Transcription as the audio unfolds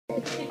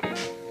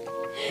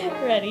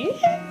Ready?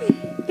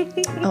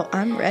 Oh,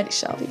 I'm ready,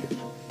 Shelby.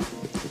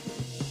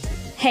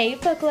 Hey,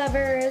 book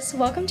lovers!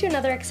 Welcome to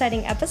another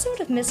exciting episode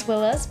of Miss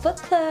Willa's Book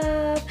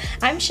Club.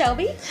 I'm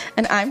Shelby.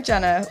 And I'm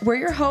Jenna. We're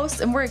your hosts,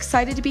 and we're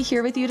excited to be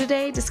here with you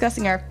today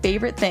discussing our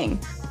favorite thing,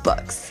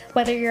 books.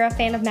 Whether you're a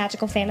fan of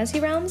magical fantasy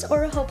realms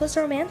or a hopeless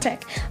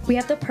romantic, we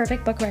have the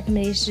perfect book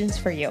recommendations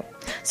for you.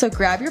 So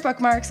grab your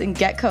bookmarks and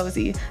get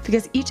cozy,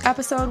 because each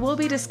episode we'll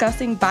be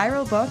discussing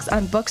viral books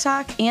on Book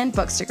Talk and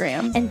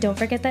Bookstagram. And don't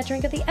forget that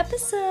drink of the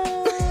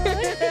episode.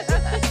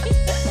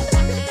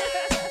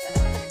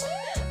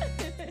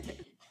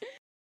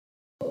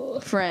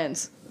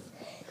 Friends,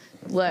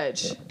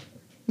 Ledge,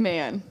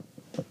 man,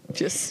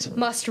 just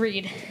Must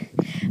read.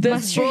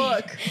 this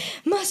book.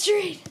 Must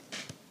read.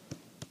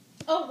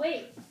 Oh,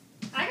 wait.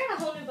 I got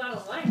a whole new bottle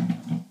of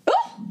wine.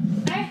 Oh,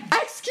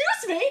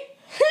 excuse me.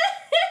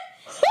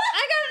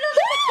 I got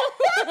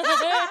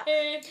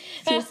another.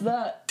 Just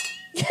that.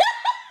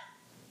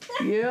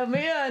 Yeah,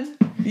 man.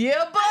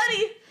 Yeah,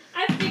 buddy.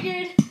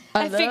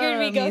 I figured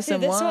we'd go through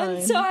this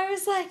one, so I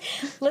was like,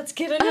 let's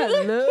get another.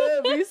 I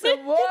love me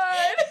some wine.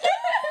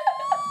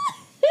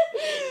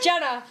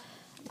 Jenna,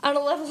 on a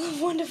level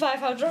of 1 to 5,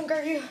 how drunk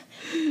are you?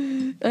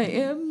 I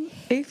am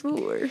a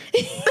 4.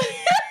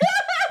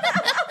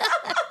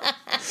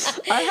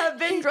 I have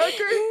been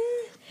drunker,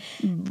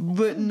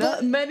 but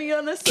not many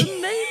on a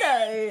Sunday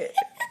night.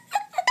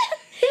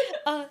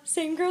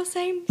 Same girl,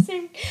 same.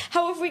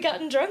 How have we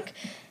gotten drunk?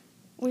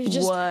 We've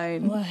just...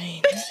 Wine.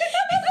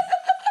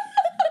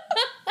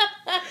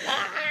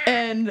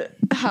 And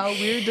how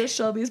weird does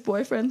Shelby's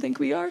boyfriend think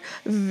we are?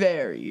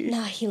 Very.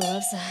 Nah, he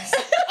loves us.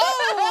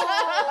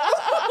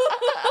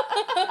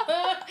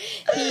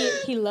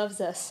 He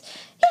loves us.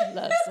 He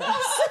loves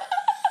us.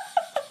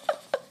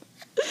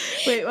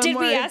 Wait, one Did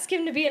more. we ask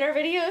him to be in our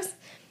videos?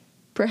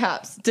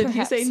 Perhaps. Did he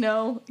Perhaps. say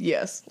no?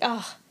 Yes.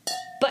 Oh,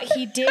 but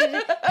he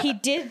did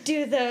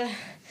do the...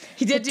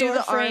 He did do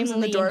the arms frame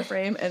and the door lean.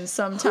 frame, and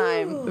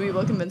sometime we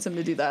will convince him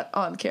to do that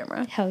on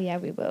camera. Hell yeah,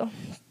 we will.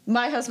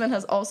 My husband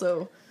has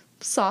also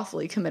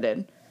softly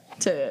committed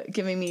to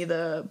giving me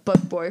the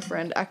book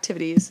boyfriend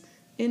activities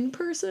in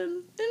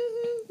person, and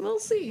we'll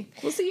see.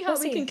 We'll see how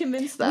we can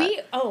convince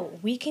that.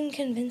 We can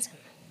convince him.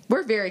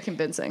 We're very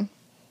convincing.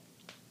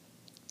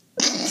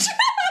 Sorry.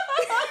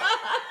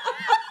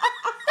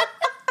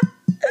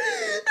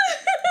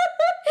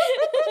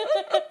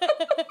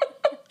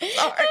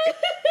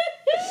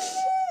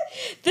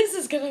 This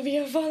is gonna be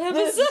a fun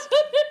episode.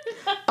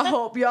 I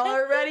hope y'all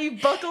are ready.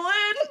 Buckle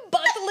in.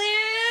 Buckle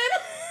in.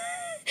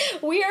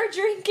 We are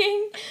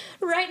drinking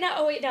right now.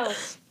 Oh wait, no.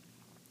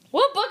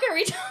 What book are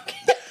we talking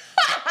about?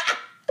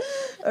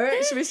 All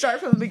right, should we start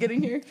from the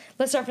beginning here?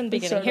 Let's start from the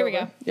beginning. Here we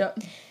go. Yep.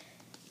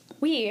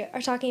 We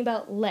are talking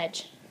about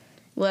Ledge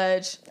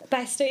Ledge.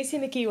 by Stacey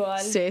McEwan.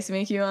 Stacey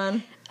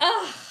McEwan.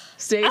 Ah,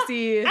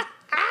 Stacey,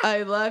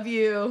 I love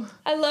you.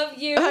 I love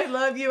you. I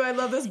love you. I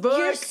love this book.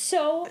 You're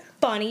so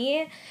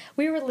funny.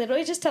 We were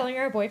literally just telling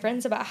our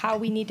boyfriends about how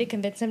we need to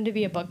convince him to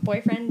be a book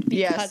boyfriend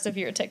because of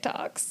your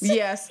TikToks.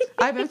 Yes.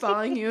 I've been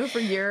following you for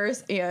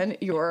years, and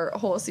your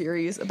whole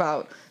series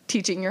about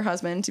teaching your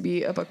husband to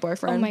be a book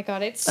boyfriend. Oh my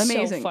god, it's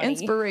amazing. So funny.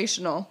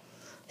 Inspirational.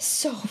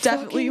 So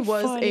Definitely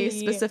was funny. a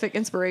specific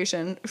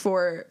inspiration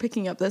for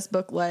picking up this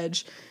book,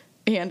 Ledge,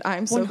 and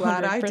I'm so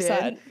glad I 100%.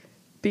 did.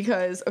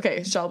 Because,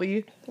 okay,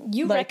 Shelby.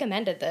 You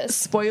recommended this.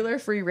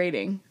 Spoiler-free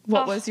rating.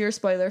 What was your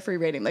spoiler-free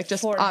rating? Like,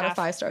 just 4.5. out of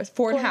 5 stars.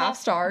 4.5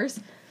 stars?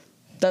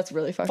 That's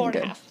really fucking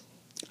good. 4.5.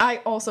 I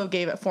also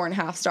gave it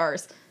 4.5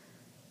 stars.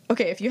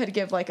 Okay, if you had to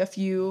give, like, a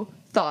few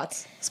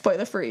thoughts,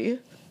 spoiler-free.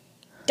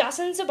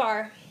 Dawson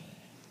Zabar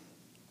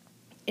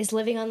is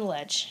living on the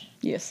ledge.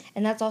 Yes.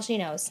 And that's all she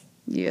knows.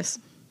 Yes.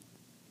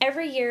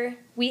 Every year,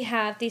 we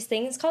have these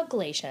things called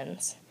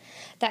glacians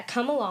that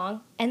come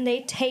along, and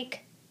they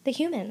take the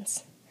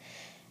humans.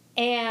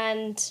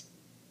 And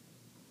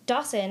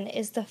Dawson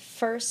is the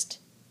first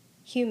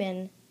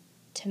human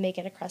to make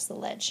it across the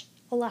ledge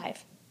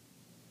alive.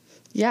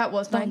 Yeah,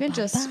 well, it's not even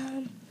just,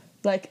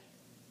 like,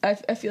 I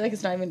feel like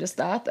it's not even just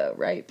that, though,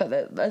 right?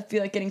 But I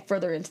feel like getting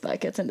further into that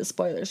gets into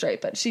spoilers,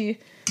 right? But she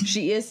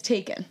is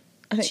taken.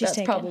 I think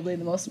that's probably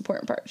the most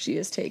important part. She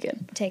is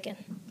taken.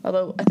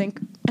 Although I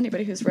think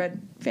anybody who's read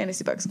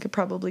fantasy books could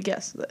probably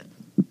guess that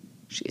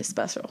she is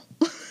special.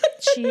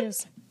 She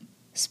is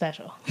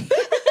special.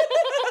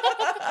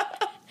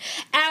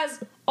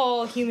 As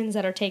all humans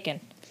that are taken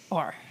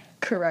are.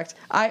 Correct.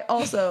 I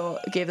also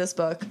gave this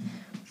book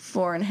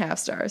 4.5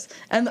 stars.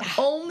 And the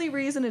only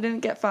reason it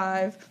didn't get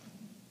 5,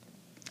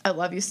 I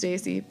love you,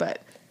 Stacey,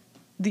 but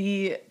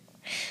the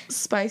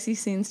spicy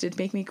scenes did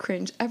make me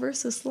cringe ever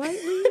so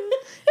slightly.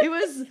 It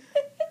was...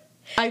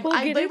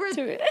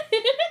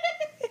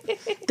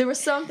 There were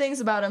some things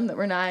about him that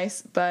were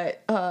nice,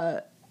 but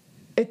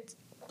it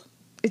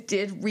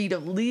did read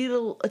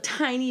a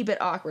tiny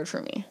bit awkward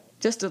for me.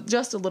 Just a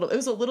little. It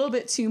was a little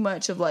bit too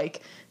much of,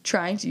 like,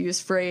 trying to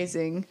use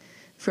phrasing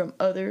from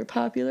other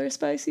popular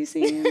spicy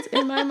scenes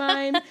in my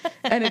mind.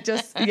 And it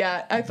just,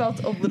 I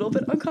felt a little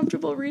bit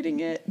uncomfortable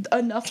reading it,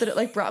 enough that it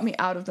like brought me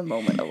out of the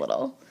moment a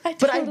little.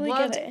 But I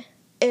loved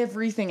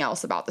everything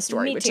else about the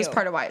story, which is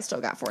part of why it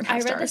still got 4.5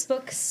 stars. I read this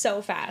book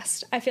so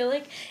fast. I feel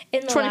like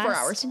in the 24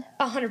 hours.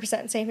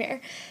 100%, same here.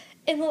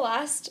 In the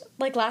last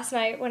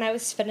night when I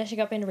was finishing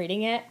up and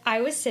reading it,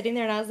 I was sitting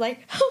there and I was like,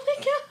 oh my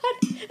god,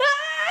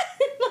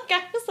 like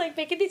I was like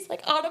making these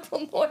like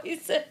audible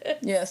noises.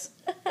 Yes.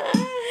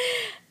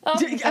 Oh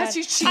my god.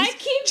 I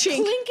keep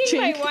clinking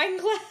my wine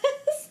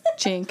glass.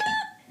 Chink,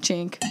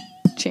 chink,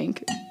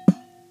 chink.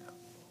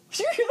 Did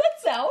you hear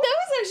that sound? That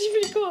was actually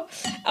pretty cool.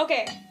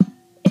 Okay.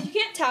 If you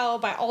can't tell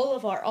by all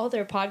of our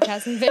other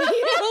podcasts and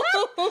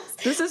videos,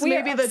 this is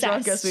maybe the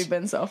drunkest we've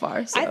been so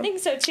far. So. I think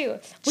so too.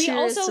 We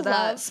Cheers also to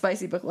that,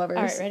 spicy book lovers.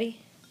 All right, ready?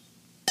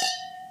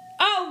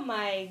 Oh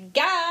my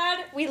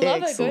god, we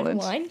love a good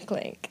wine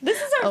clink.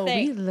 This is our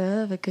thing. We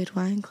love a good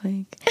wine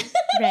clink.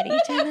 Ready,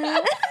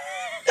 Jenna?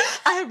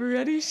 I'm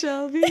ready,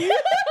 Shelby. This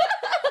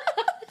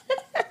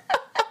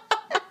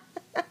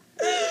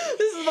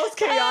is the most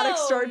chaotic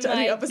start to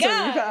any episode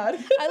we've had.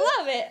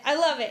 I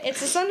love it.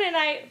 It's a Sunday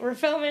night. We're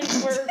filming.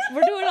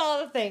 We're doing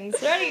all the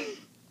things. Ready?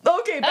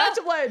 Okay, back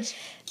to Ledge.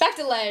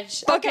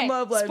 Okay.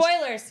 Love Ledge.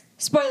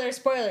 Spoilers.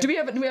 Do we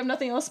have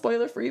nothing else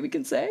spoiler free we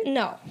can say?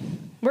 No.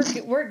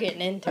 We're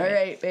getting into it. All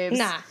right, babes.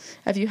 Nah.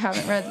 If you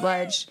haven't read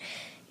Ledge,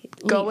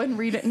 go and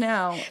read it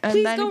now, and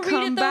Please then go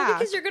come read it, back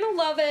because you're gonna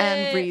love it.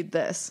 and read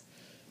this,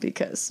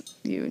 because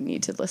you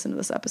need to listen to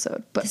this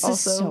episode. But this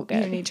also, is so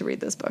good. You need to read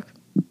this book.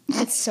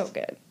 It's so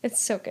good.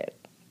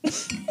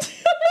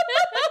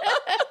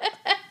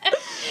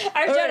 All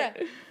right, Jenna.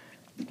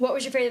 What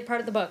was your favorite part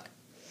of the book?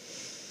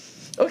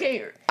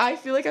 Okay, I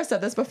feel like I've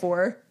said this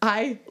before.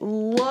 I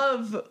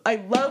love.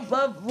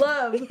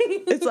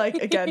 It's like,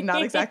 again,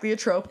 not exactly a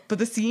trope, but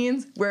the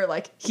scenes where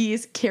like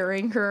he's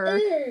carrying her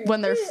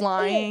when they're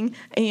flying,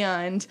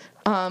 and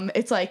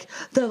it's like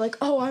they're like,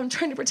 oh, I'm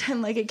trying to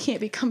pretend like it can't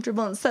be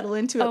comfortable and settle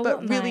into it,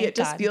 but really it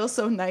just feels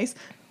so nice.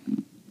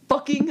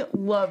 Fucking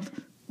love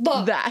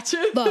that.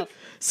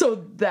 So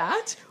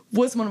that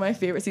was one of my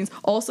favorite scenes.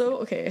 Also,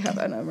 okay,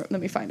 let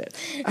me find it.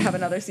 I have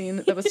another scene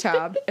that was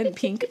tabbed in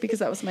pink because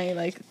that was my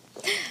like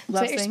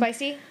love thing.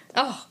 Spicy?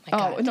 Oh my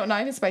god. Oh no,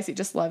 not even spicy,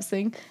 just loves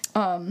thing.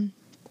 And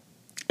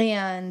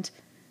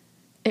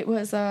it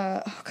was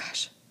oh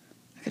gosh,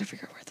 I gotta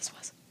figure out where this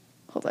was.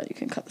 Hold on, you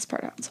can cut this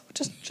part out. So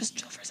just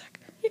chill for a sec.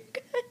 You're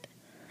good.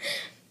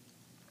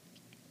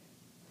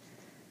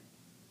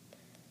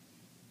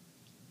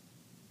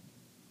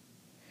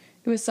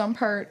 It was some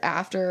part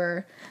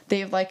after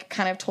they've like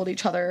kind of told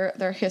each other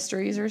their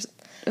histories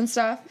and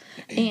stuff,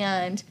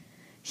 and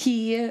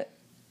he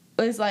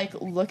was like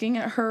looking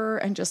at her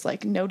and just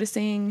like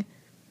noticing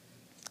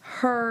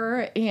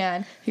her,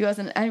 and he goes,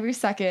 and every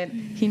second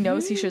he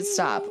knows he should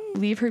stop,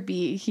 leave her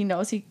be. He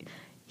knows he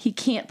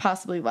can't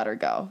possibly let her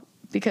go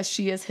because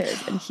she is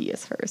his and he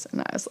is hers.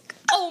 And I was like,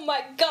 oh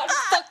my god,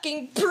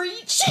 fucking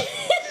preach.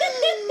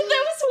 That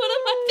was one of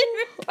my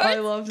favorite parts. I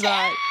loved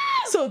that.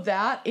 So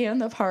that and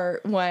the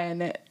part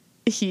when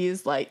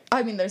he's like,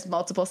 I mean, there's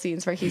multiple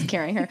scenes where he's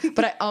carrying her,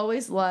 but I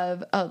always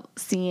love a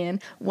scene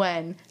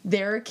when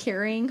they're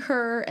carrying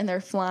her and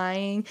they're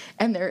flying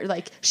and they're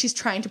like, she's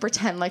trying to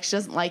pretend like she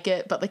doesn't like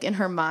it, but like in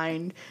her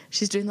mind,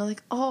 she's doing the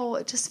like, oh,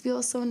 it just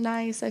feels so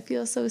nice. I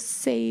feel so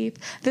safe.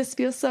 This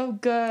feels so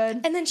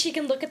good. And then she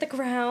can look at the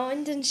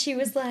ground and she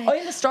was like, oh,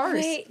 and the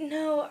stars. Wait,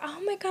 no.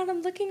 Oh my god,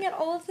 I'm looking at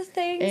all of the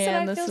things and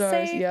I the feel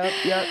stars. safe.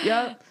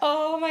 Yep.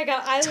 Oh my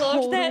god, I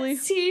loved that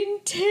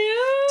scene too.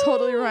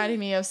 Totally reminded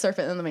me of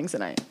Surfing in the Wings of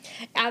Night.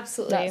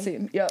 Absolutely. That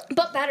scene, yep.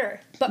 But better.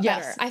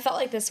 I felt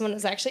like this one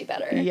was actually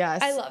better.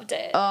 Yes. I loved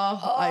it.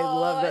 Oh, I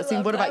love that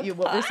scene. What about you?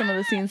 What were some of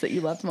the scenes that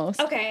you loved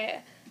most? Okay.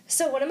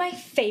 So one of my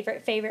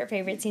favorite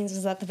scenes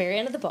was at the very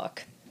end of the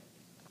book,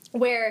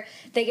 where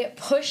they get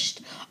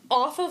pushed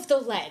off of the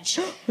ledge.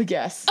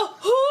 Yes.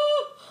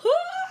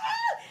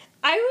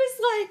 I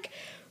was like,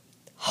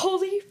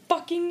 holy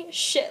fucking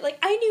shit. Like,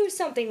 I knew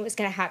something was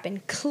gonna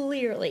happen,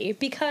 clearly,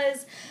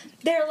 because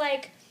they're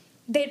like,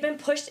 they'd been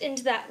pushed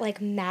into that,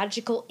 like,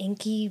 magical,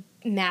 inky,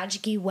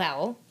 magic-y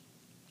well.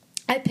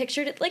 I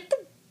pictured it like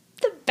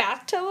the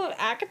bathtub of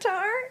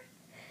Akatar.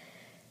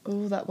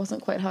 Oh, that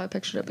wasn't quite how I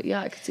pictured it, but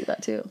yeah, I could see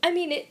that too. I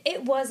mean,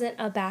 it wasn't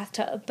a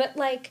bathtub, but,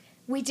 like,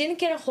 we didn't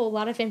get a whole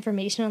lot of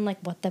information on, like,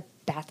 what the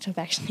bathtub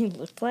actually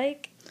looked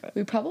like.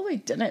 We probably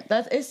didn't.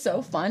 That is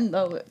so fun,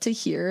 though, to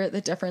hear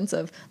the difference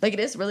of, like, it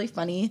is really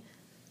funny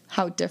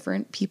how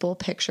different people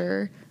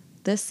picture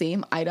this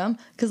same item.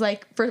 Because,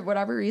 like, for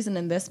whatever reason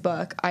in this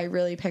book, I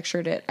really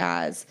pictured it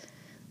as,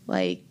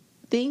 like,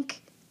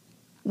 think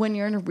when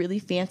you're in a really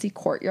fancy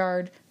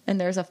courtyard and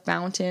there's a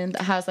fountain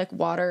that has, like,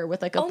 water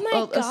with, like,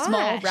 a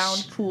small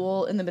round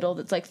pool in the middle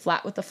that's, like,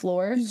 flat with the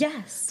floor.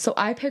 Yes. So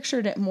I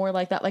pictured it more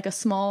like that, like a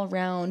small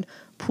round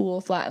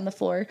pool flat in the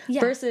floor.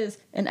 Yeah. Versus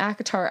in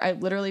Akatar, I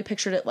literally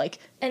pictured it like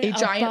a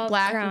giant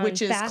black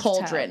witch's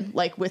cauldron,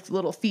 like with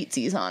little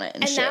feetsies on it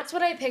and shit. That's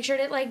what I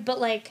pictured it like,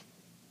 but, like,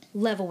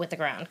 level with the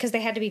ground because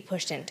they had to be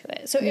pushed into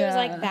it. So it was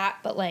like that,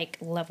 but like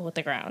level with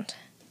the ground.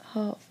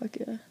 Oh, fuck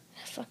yeah.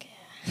 Fuck yeah.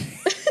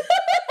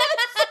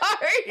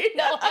 Sorry.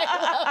 No,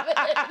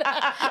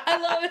 I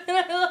love it.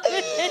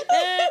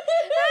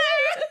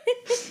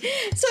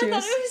 So cheers. I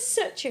thought it was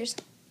so... Cheers.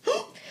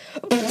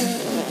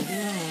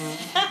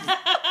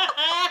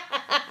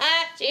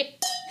 Cheers.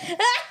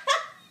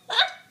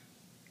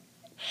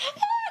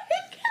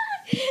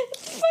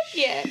 Fuck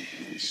yeah.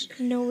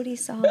 Nobody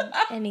saw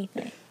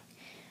anything.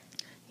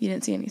 You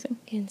didn't see anything?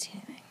 You didn't see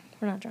anything.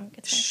 We're not drunk.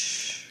 It's fine.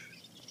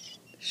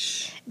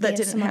 Shh. That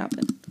didn't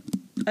happen.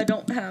 I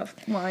don't have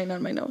wine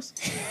on my nose.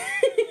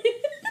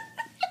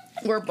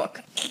 Or a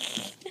book.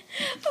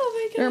 Oh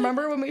my god.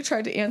 Remember when we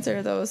tried to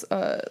answer those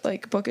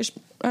like bookish,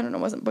 I don't know,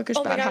 wasn't bookish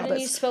bad habits. Oh my god,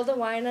 and you spilled the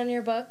wine on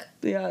your book?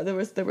 Yeah, there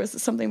was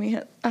something we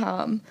had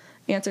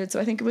answered. So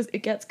I think it was It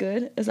Gets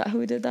Good. Is that who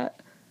we did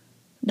that?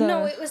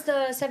 No, it was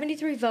the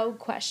 73 Vogue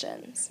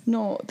questions.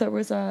 No, there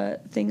was a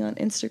thing on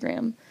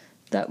Instagram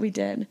that we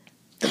did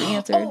that we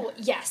answered. Oh,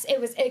 yes, it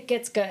was It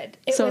Gets Good.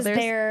 It was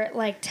their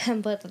like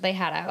template that they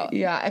had out.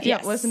 Yeah, if you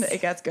haven't listened to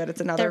It Gets Good,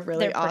 it's another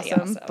really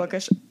awesome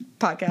bookish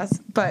podcast.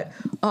 But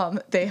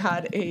they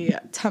had a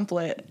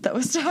template that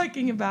was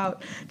talking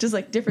about just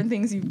like different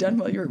things you've done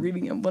while you were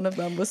reading it. One of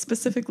them was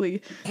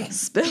specifically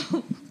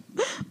spill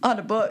on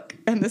a book,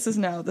 and this is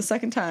now the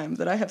second time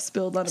that I have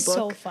spilled on a book.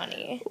 So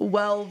funny.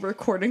 While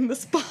recording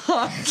this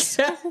podcast.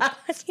 So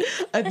funny.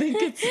 I think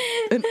it's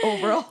an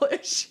overall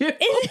issue.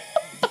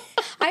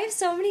 I have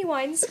so many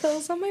wine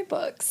spills on my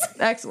books.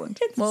 Excellent.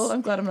 Well,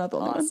 I'm glad I'm not the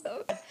only one.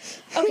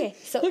 Okay,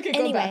 so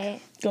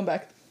anyway. Going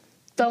back.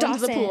 Fell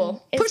Dawson into the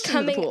pool. Is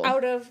coming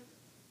out of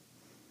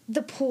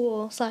the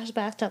pool /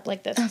 bathtub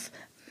like this. Of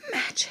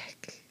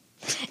magic.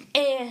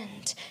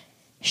 And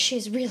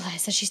she's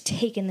realized that she's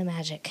taken the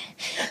magic.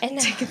 And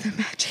now, taken the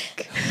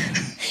magic.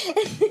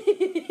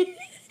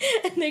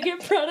 And they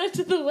get brought up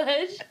to the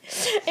ledge.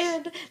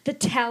 And the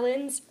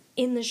talons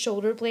in the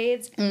shoulder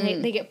blades,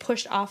 they get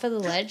pushed off of the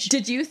ledge.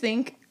 Did you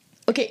think...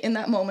 Okay, in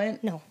that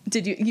moment... No.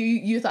 Did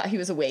you thought he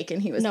was awake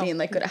and he was being,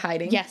 like, good at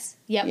hiding? Yes.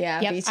 Yep. Yeah,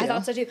 yep. me too. I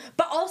thought so, too.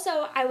 But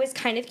also, I was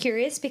kind of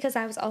curious because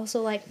I was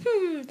also like,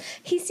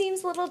 he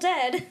seems a little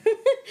dead.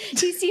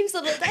 He seems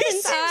a little dead inside. He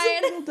seems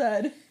a little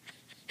dead.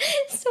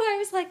 So I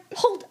was like,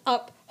 hold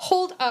up.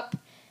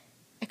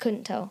 I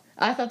couldn't tell.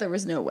 I thought there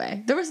was no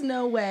way. There was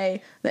no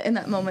way that in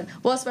that moment...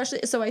 Well, especially...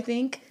 So I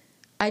think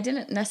I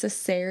didn't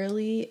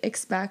necessarily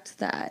expect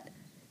that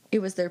it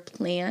was their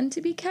plan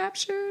to be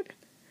captured.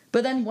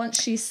 But then once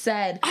she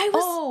said, that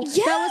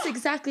was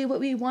exactly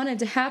what we wanted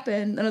to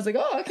happen. And I was like,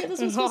 oh, okay,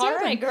 this was supposed to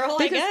happen. All right, girl,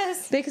 I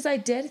guess. Because I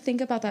did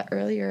think about that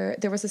earlier.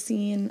 There was a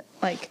scene,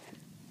 like,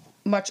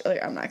 much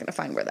earlier. I'm not going to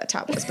find where that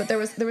tab was. But there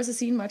was a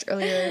scene much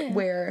earlier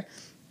where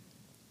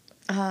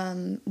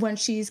when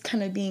she's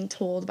kind of being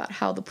told about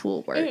how the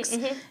pool works.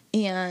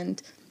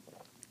 And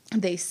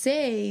they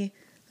say,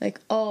 like,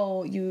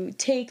 oh, you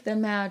take the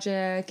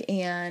magic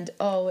and,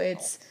 oh,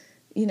 it's,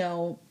 you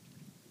know...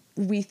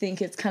 we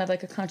think it's kind of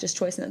like a conscious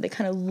choice and that they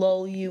kind of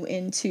lull you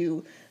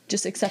into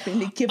just accepting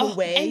to give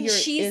away your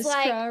she's iskra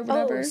like, or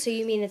whatever. Oh, so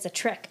you mean it's a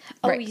trick.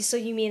 Oh, right. So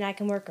you mean I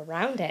can work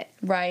around it.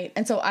 Right.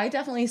 And so I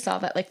definitely saw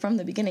that, like, from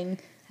the beginning.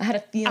 I had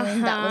a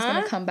feeling that was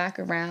going to come back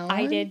around.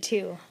 I did,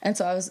 too. And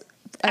so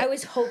I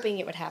was hoping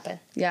it would happen.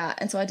 Yeah.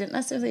 And so I didn't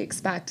necessarily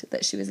expect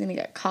that she was going to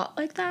get caught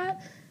like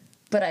that.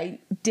 But I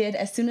did,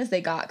 as soon as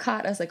they got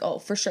caught, I was like, oh,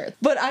 for sure.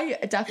 But I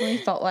definitely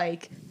felt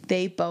like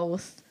they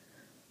both...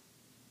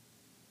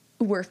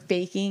 were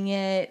faking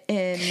it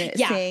and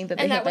saying that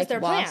they had like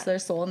lost their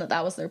soul and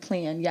that was their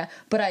plan. Yeah.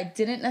 But I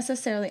didn't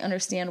necessarily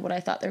understand what I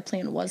thought their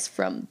plan was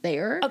from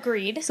there.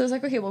 Agreed. So I was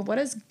like, okay, well, what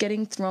does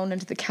getting thrown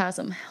into the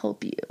chasm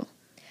help you?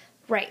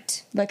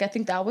 Right. Like, I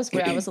think that was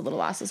where I was a little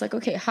lost. I was like,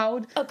 okay,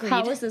 how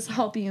is this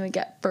helping you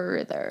get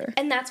further?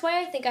 And that's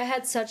why I think I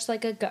had such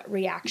like a gut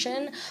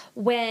reaction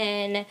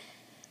when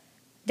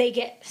they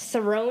get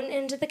thrown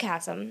into the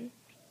chasm.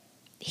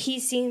 He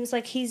seems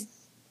like he's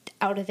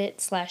out of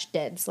it /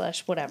 dead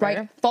 / whatever.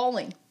 Right.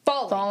 Falling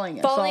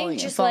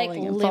just like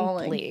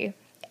limply.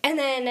 And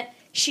then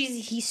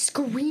he's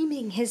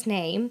screaming his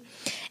name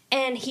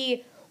and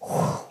he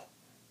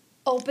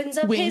opens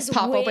up his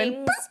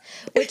wings,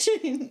 which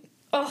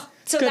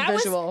so good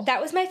visual.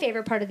 That was my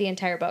favorite part of the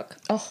entire book.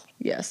 Oh,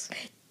 yes.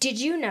 Did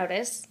you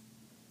notice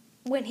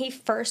when he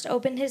first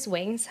opened his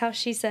wings how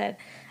she said,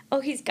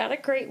 "Oh, he's got a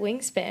great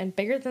wingspan,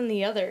 bigger than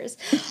the others."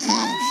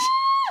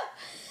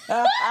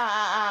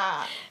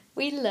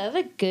 We love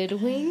a good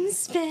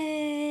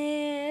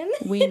wingspan.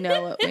 We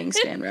know what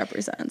wingspan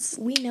represents.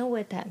 We know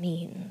what that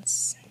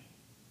means.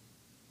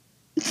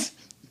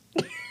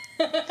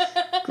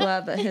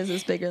 Glad that his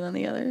is bigger than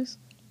the others.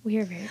 We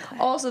are very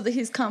glad. Also that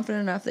he's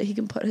confident enough that he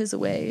can put his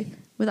away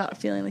without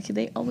feeling like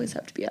they always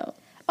have to be out.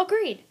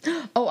 Agreed.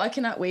 Oh, I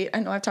cannot wait. I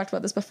know I've talked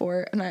about this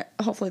before, and I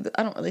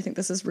don't really think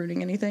this is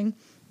ruining anything,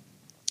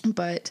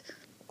 but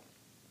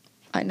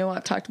I know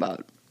I've talked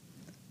about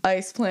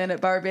Ice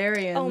Planet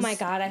Barbarians. Oh my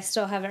god, I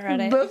still haven't read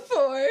it.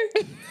 Before.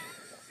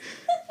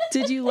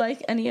 Did you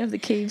like any of the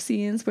cave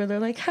scenes where they're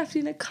like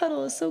having a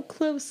cuddle is so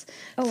close?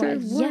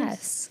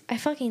 Yes. I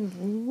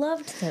fucking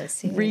loved those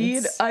scenes.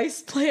 Read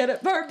Ice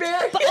Planet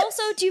Barbarian. But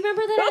also, do you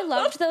remember that I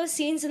loved those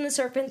scenes in The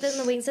Serpent and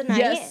the Wings of Night?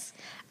 Yes.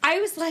 I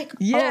was like,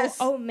 yes.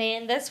 oh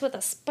man, that's what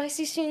the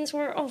spicy scenes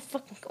were. Oh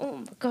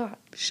my god.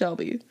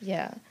 Shelby.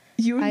 Yeah.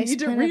 You need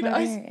to read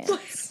Ice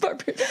Planet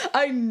Barbarian.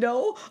 I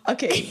know.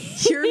 Okay,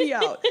 hear me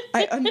out.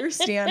 I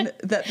understand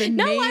that the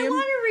name I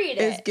want to read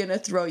it. is gonna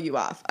throw you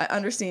off. I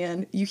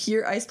understand. You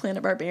hear Ice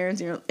Planet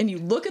Barbarians and you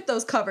look at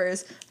those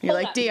covers and you're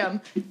like,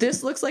 damn,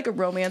 this looks like a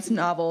romance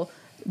novel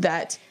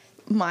that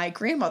my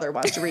grandmother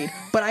wants to read.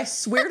 But I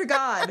swear to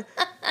God,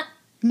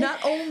 not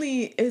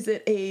only is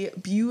it a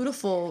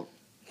beautiful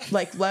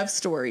love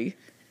story,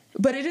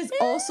 but it is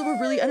also a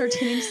really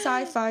entertaining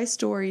sci-fi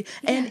story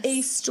and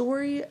a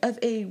story of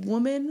a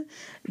woman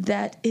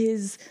that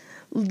is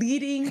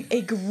leading a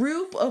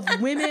group of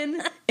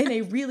women in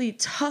a really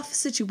tough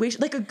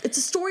situation. It's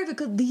a story of a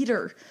good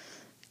leader.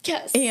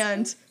 Yes.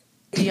 And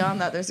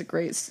beyond that, there's a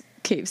great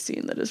cave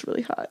scene that is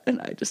really hot,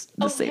 and I just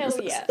hell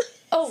yeah.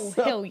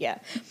 Hell yeah.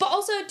 But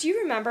also, do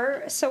you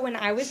remember, so when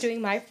I was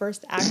doing my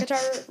first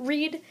ACOTAR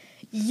read,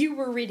 you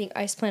were reading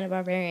Ice Planet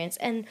Barbarians,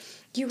 and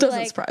you were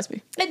doesn't surprise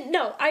me. And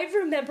no, I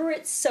remember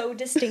it so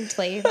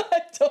distinctly.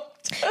 I don't.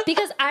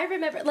 Because I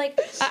remember,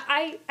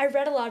 I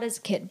read a lot as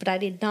a kid, but I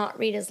did not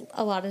read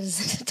a lot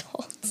as an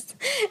adult.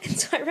 And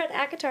so I read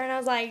ACOTAR, and I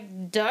was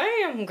like,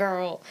 damn,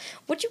 girl,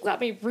 what you got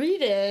me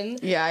reading?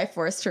 Yeah, I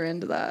forced her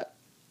into that.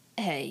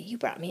 Hey, you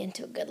brought me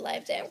into a good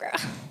life, damn girl.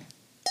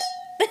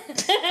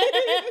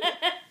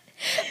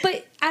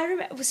 But I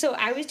remember, so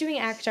I was doing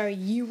ACOTAR,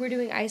 you were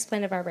doing Ice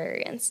Planet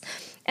Barbarians,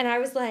 and I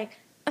was like,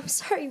 I'm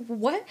sorry,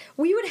 what?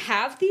 We would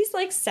have these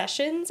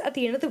sessions at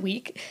the end of the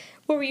week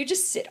where we would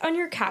just sit on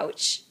your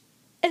couch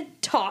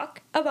and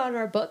talk about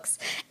our books,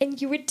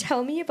 and you would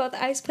tell me about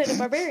the Ice Planet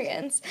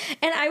Barbarians,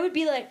 and I would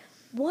be like,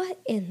 what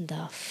in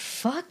the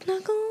fuck,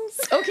 Knuckles?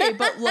 Okay,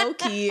 but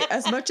low-key,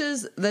 as much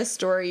as this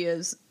story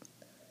is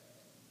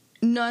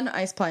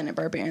non-Ice Planet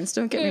Barbarians,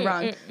 don't get me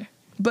wrong,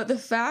 but the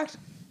fact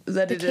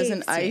that it is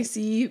an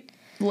icy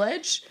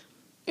ledge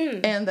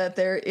and that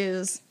there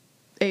is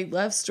a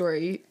love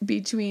story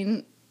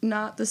between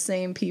not the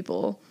same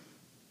people,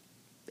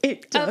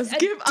 it does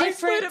give Ice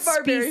Planet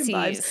Barbarian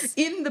vibes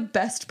in the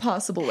best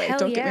possible way.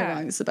 Don't get me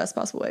wrong, it's the best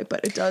possible way,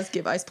 but it does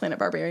give Ice Planet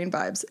Barbarian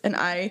vibes, and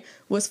I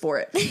was for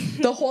it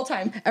the whole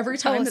time. Every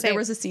time that there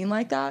was a scene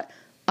like that,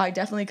 I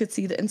definitely could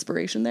see the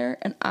inspiration there,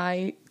 and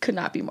I could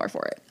not be more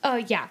for it. Oh,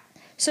 yeah.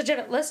 So,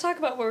 Jenna, let's talk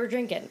about what we're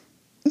drinking.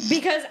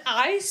 Because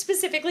I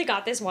specifically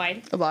got this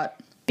wine. A lot.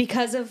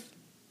 Because of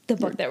the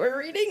book that we're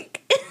reading.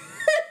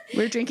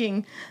 We're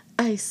drinking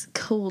ice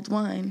cold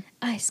wine.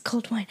 Ice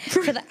cold wine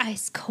for the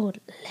ice cold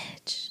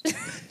ledge.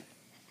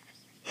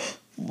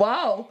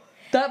 Wow.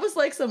 That was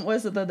like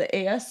was it the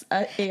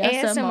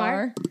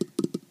ASMR?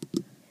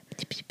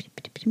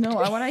 No,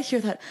 I want to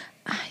hear that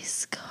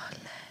ice cold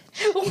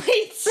ledge.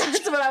 Wait.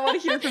 That's what I want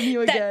to hear from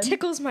you again. That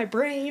tickles my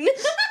brain.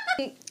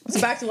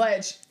 So back to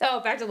ledge.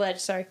 Oh, back to ledge,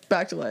 sorry.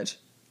 Back to ledge.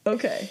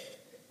 Okay.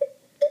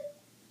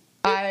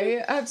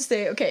 I have to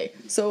say, okay,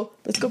 so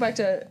let's go back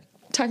to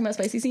talking about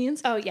spicy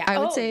scenes. Oh, yeah. I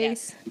would say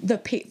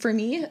for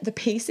me, the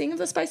pacing of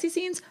the spicy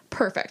scenes,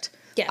 perfect.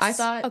 Yes, I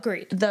thought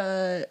agreed.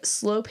 The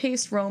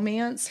slow-paced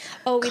romance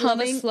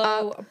coming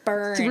slow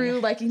burn through,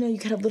 you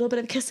get a little bit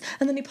of a kiss,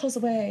 and then he pulls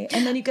away,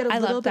 and then you get a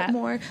little bit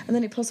more, and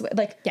then he pulls away.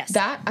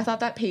 That, I thought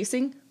that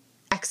pacing,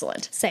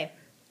 excellent. Same.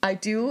 I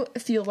do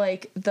feel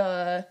like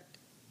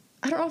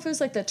I don't know if it was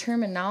the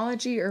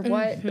terminology or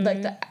what,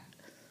 but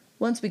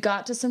once we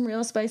got to some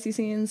real spicy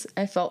scenes,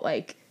 I felt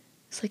like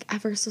it's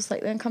ever so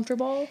slightly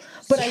uncomfortable.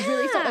 But I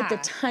really felt like the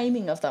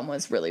timing of them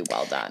was really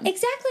well done.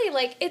 Exactly.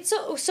 It's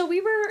so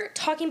we were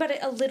talking about it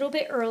a little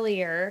bit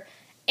earlier,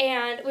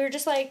 and we were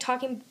just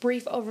talking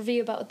brief overview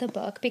about the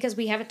book because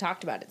we haven't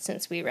talked about it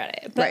since we read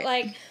it. But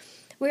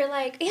we were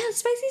like, yeah, the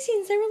spicy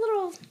scenes, they were a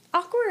little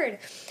awkward.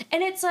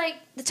 And it's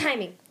the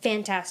timing,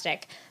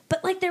 fantastic.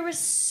 But there was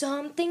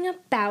something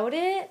about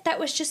it that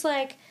was just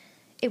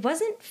it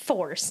wasn't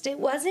forced. It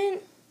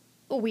wasn't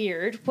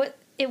weird.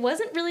 It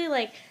wasn't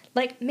really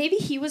maybe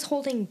he was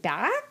holding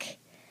back,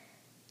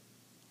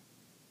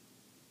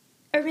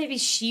 or maybe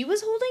she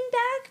was holding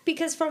back,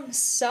 because from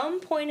some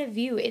point of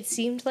view it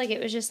seemed like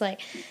it was just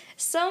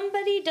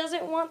somebody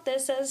doesn't want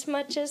this as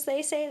much as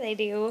they say they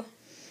do.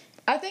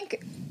 I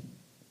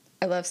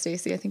love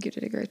Stacey. I think you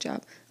did a great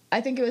job. I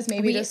think it was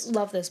maybe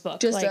love this book.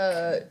 Just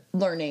a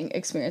learning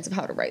experience of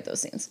how to write those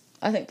scenes.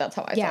 I think that's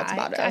how I felt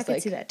about it. I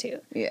could see that too.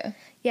 Yeah.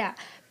 Yeah.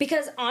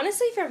 Because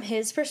honestly, from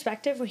his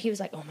perspective, where he was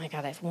like, oh my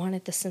God, I've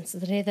wanted this since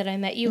the day that I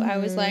met you, I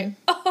was like,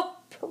 oh,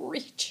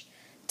 preach.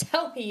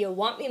 Tell me you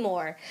want me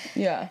more.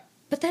 Yeah.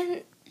 But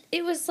then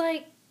it was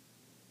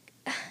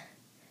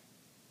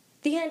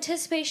the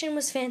anticipation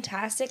was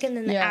fantastic, and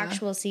then the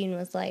actual scene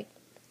was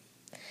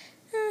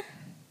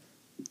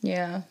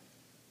Yeah.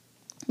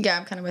 Yeah,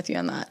 I'm kind of with you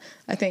on that.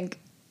 I think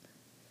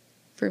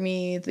for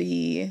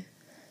me,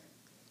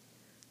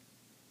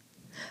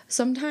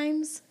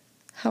 sometimes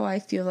how I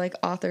feel like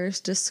authors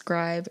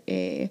describe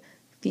a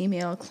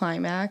female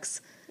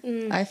climax,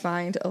 I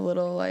find a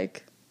little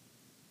like,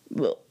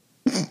 well.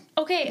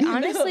 Okay,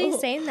 honestly,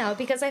 same though,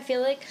 because I feel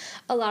like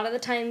a lot of the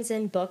times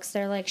in books,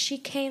 they're like, she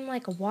came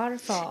like a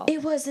waterfall.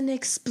 It was an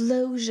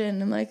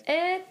explosion. I'm like,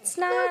 it's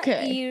not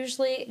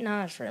usually,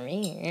 not for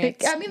me.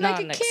 It's I mean, not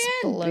like, an it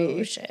can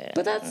explosion. be,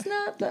 but that's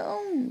not the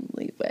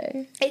only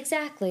way.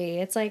 Exactly.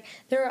 It's like,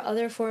 there are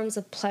other forms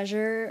of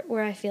pleasure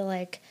where I feel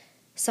like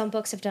some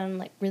books have done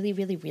like really,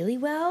 really, really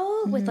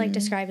well with like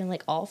describing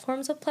like all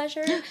forms of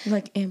pleasure.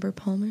 Like Amber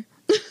Palmer.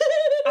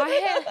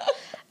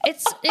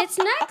 It's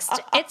next.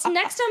 It's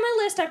next on my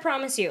list, I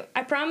promise you.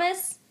 I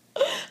promise.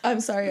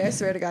 I'm sorry, I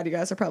swear to God, you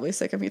guys are probably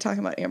sick of me talking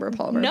about Amber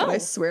Palmer, no, but I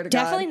swear to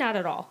God. Definitely not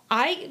at all.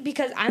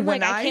 Because I'm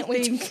like, I can't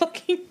wait to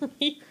fucking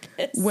read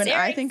this. When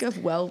I think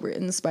of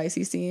well-written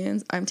spicy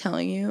scenes, I'm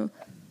telling you,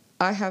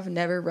 I have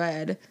never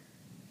read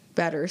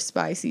better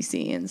spicy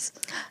scenes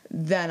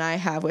than I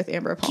have with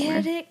Amber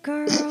Palmer. Get it,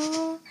 girl.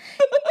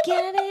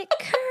 Get it,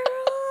 girl.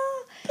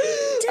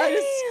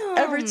 Damn.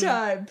 Every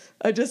time,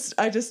 I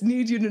just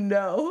need you to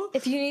know.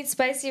 If you need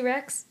spicy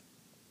Rex,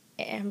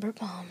 Amber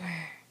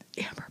Palmer.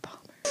 Amber Palmer.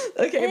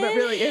 Okay, but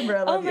really, Amber,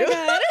 I love you. Oh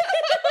my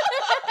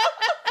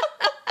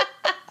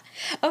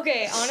God.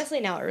 Okay, honestly,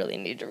 now I really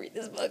need to read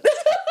this book.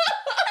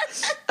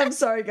 I'm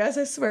sorry, guys.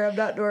 I swear I'm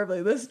not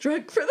normally this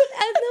drunk for this.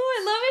 I know,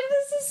 I love it.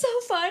 This is so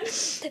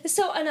fun.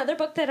 So another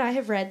book that I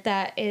have read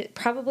that it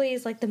probably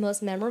is like the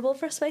most memorable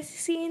for spicy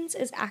scenes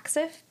is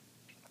Axif,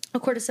 A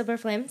Court of Silver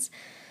Flames.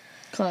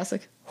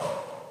 Classic.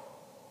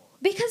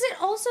 Because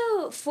it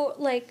also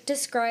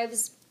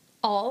describes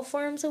all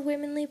forms of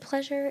womanly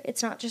pleasure.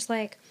 It's not just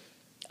like,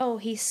 oh,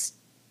 he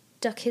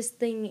stuck his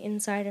thing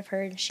inside of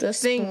her and she the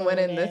thing went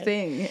in the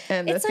thing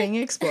and the thing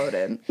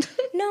exploded.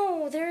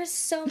 No, there is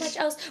so much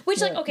else.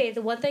 Which, like, okay,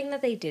 the one thing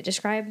that they did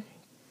describe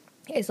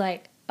is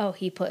like, oh,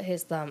 he put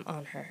his thumb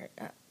on her.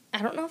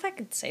 I don't know if I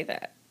could say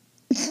that.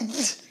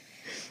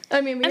 I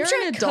mean, we are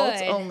an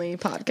adults-only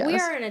podcast. We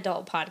are an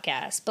adult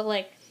podcast, but,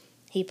 like,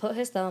 he put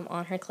his thumb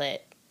on her clit,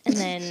 and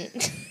then...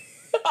 It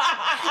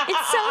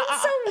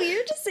sounds so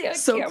weird to say on camera.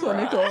 So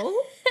clinical.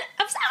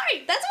 I'm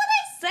sorry. That's what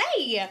I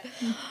say.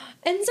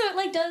 And so it,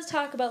 like, does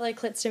talk about, like,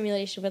 clit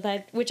stimulation,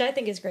 which I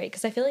think is great,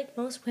 because I feel like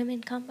most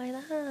women come by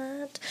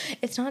that.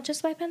 It's not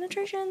just by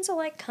penetration, so,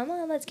 like, come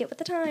on, let's get with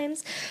the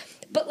times.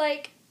 But,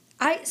 like...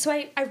 I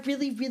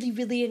really, really,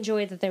 really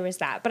enjoyed that there was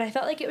that, but I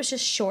felt like it was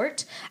just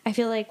short. I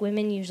feel like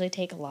women usually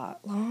take a lot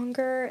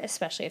longer,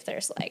 especially if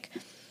there's, like,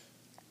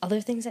 other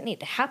things that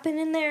need to happen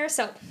in there,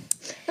 so...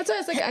 That's why I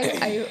was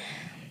like,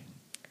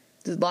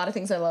 there's a lot of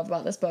things I love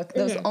about this book.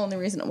 That was the only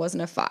reason it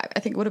wasn't a 5. I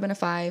think it would have been a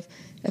 5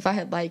 if I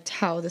had liked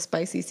how the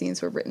spicy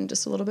scenes were written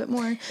just a little bit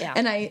more. Yeah.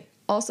 And I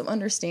also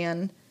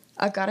understand,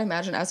 I've got to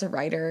imagine as a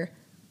writer...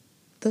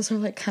 Those are,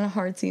 like, kind of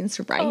hard scenes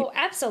to write. Oh,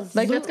 absolutely.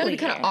 Like, that's going to be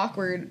kind of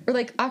awkward, or,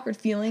 like, awkward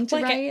feeling to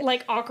write.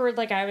 Like, awkward,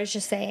 like I was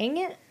just saying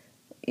it?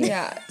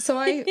 Yeah, so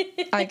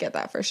I get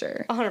that for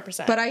sure.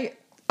 100%.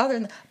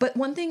 But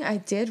one thing I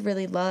did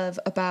really love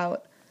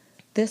about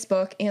this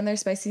book and their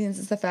spicy scenes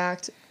is the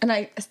fact, and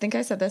I think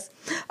I said this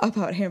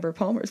about Amber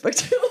Palmer's book,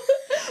 too.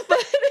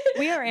 But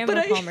we are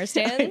Amber Palmer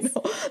stans.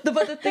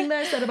 But the thing that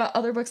I said about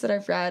other books that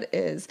I've read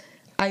is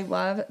I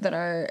love that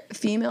our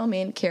female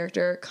main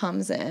character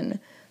comes in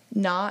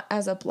not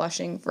as a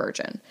blushing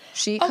virgin.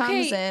 She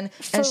comes in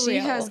and she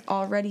has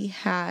already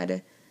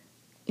had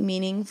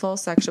meaningful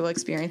sexual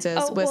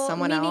experiences with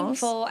someone else.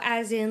 Meaningful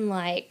as in,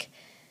 like...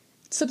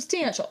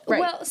 Substantial, right.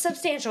 Well,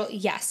 substantial,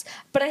 yes.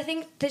 But I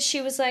think that she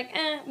was like,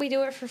 we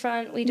do it for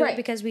fun. We do it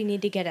because we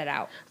need to get it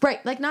out.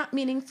 Right, like not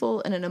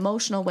meaningful in an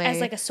emotional way. As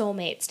like a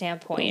soulmate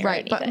standpoint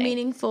right, but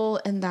meaningful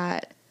in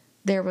that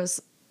there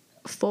was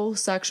full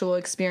sexual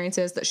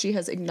experiences that she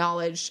has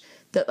acknowledged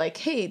that, like,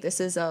 hey, this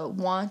is a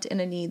want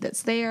and a need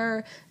that's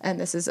there, and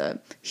this is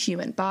a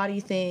human body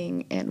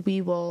thing, and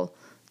we will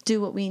do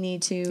what we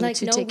need to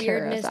take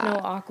care of that. No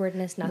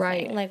awkwardness, nothing.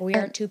 Right. Like, we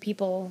are two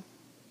people.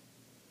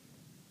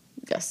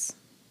 Yes.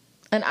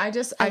 And I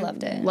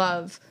loved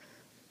it.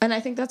 And I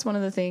think that's one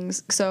of the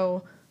things,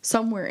 so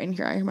somewhere in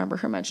here I remember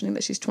her mentioning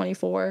that she's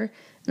 24,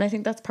 and I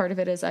think that's part of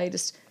it is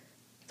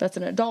that's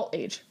an adult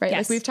age, right?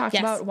 Yes. Like, we've talked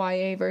about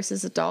YA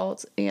versus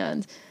adult,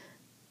 and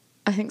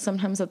I think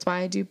sometimes that's why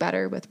I do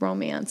better with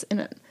romance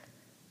in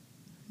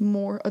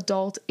more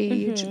adult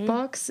age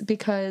books,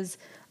 because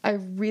I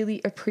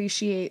really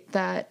appreciate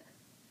that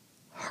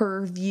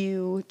her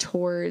view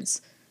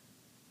towards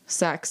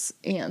sex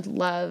and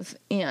love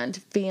and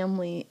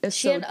family is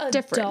so different. She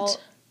had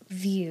adult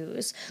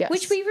views,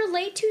 which we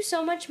relate to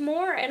so much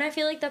more, and I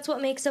feel like that's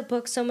what makes a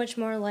book so much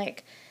more,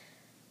 like,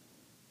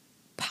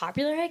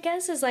 popular, I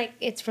guess, is like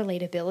its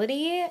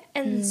relatability.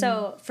 And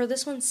so for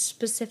this one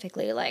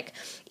specifically, like,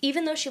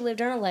 even though she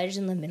lived on a ledge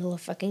in the middle of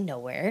fucking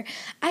nowhere,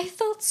 I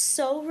felt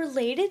so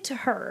related to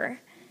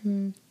her.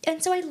 And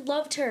so I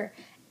loved her.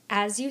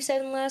 As you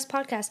said in the last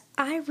podcast,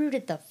 I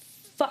rooted the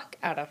fuck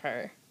out of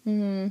her.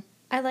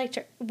 I liked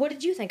her. What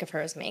did you think of her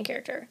as the main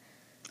character?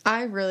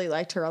 I really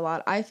liked her a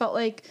lot. I felt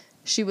like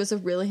she was a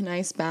really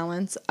nice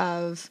balance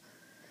of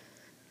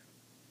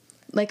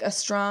like a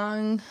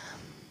strong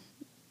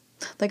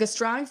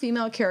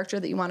female character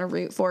that you want to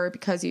root for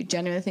because you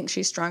genuinely think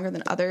she's stronger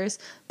than others.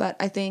 But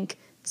I think,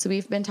 so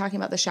we've been talking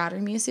about the Shatter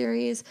Me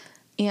series,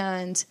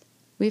 and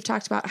we've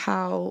talked about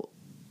how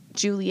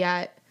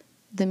Juliet,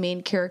 the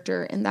main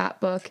character in that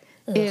book,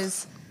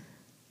 is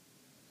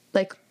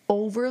like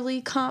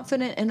overly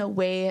confident in a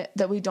way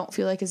that we don't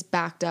feel like is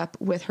backed up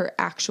with her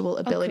actual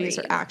abilities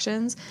or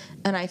actions.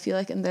 And I feel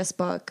like in this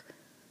book,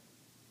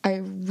 I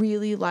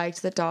really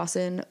liked that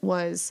Dawson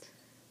was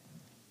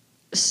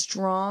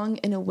strong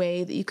in a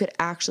way that you could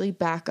actually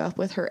back up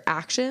with her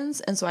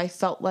actions. And so I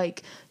felt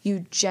like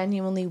you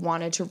genuinely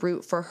wanted to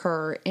root for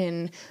her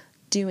in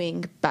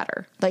doing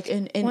better, like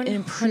in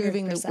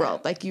improving the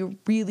world. Like you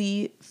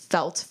really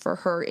felt for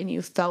her, and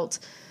you felt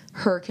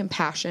her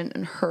compassion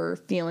and her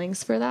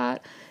feelings for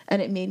that.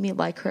 And it made me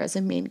like her as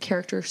a main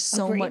character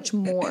so much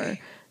more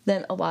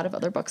than a lot of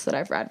other books that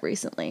I've read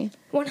recently.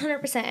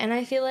 100%. And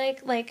I feel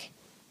like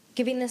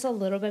giving this a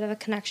little bit of a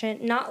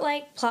connection, not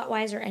like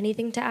plot-wise or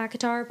anything to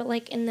ACOTAR, but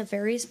like in the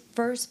very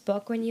first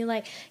book, when you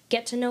like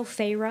get to know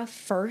Feyre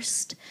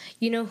first,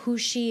 you know who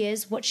she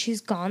is, what she's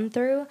gone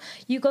through,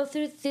 you go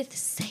through the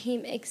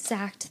same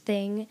exact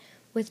thing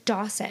with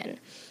Dawson.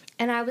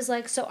 And I was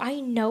like, so I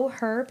know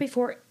her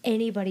before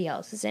anybody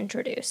else is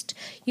introduced.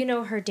 You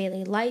know her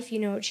daily life, you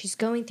know what she's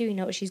going through, you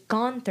know what she's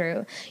gone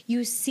through.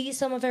 You see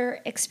some of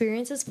her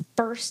experiences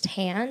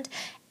firsthand,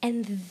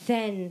 and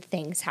then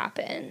things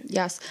happen.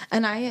 Yes,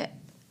 and I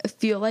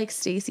feel like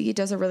Stacey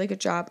does a really good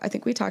job. I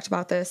think we talked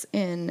about this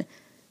when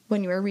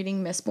you were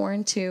reading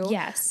Mistborn too.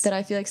 Yes. That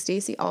I feel like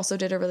Stacey also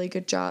did a really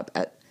good job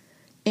at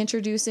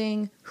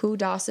introducing who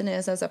Dawson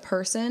is as a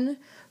person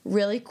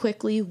really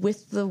quickly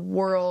with the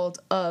world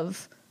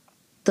of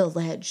the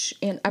Ledge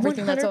and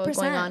everything 100%. That's all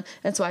going on.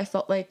 And so I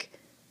felt like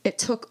it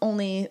took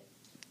only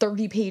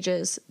 30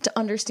 pages to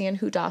understand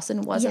who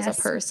Dawson was as a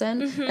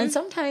person. Mm-hmm. And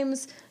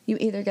sometimes you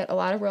either get a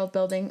lot of world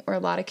building or a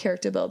lot of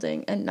character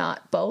building and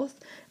not both.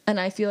 And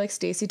I feel like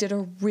Stacey did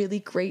a really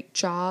great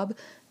job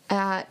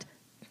at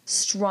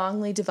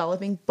strongly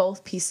developing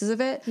both pieces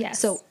of it. Yes.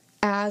 So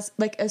as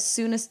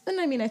soon as,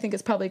 and I mean, I think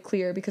it's probably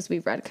clear because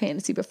we've read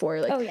Candace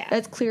before, like,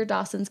 it's clear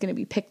Dawson's going to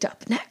be picked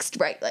up next,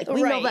 right? Like,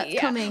 we know that's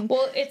coming.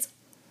 Well,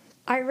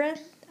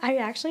 I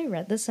actually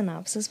read the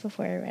synopsis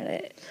before I read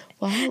it.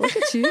 Wow, look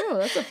at you.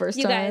 That's the first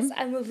time. You guys,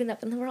 I'm moving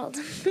up in the world.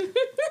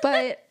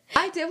 But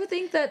I do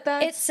think that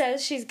it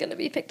says she's going to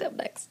be picked up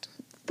next.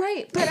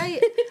 Right, but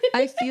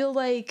I feel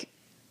like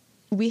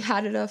we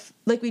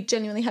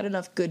genuinely had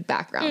enough good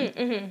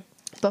background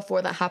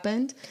before that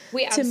happened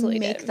to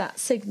make that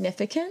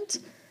significant.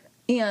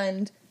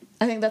 And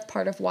I think that's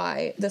part of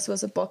why this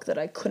was a book that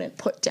I couldn't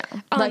put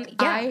down.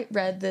 I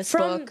read this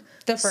book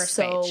the first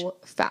page.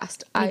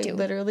 Fast. I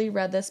literally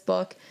read this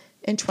book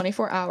in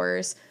 24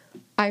 hours.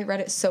 I read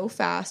it so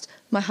fast.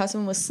 My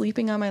husband was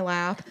sleeping on my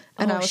lap,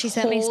 and I was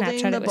holding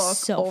the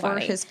book over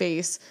his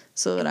face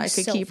so that I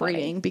could keep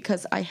reading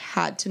because I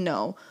had to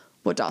know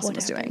what Dawson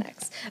was doing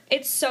next.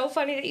 It's so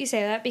funny that you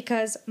say that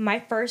because my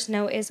first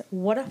note is,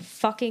 what a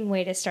fucking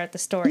way to start the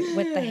story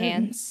with the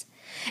hands.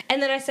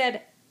 And then I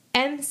said,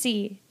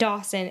 MC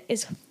Dawson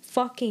is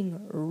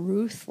fucking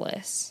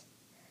ruthless.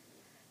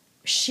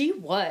 She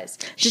was.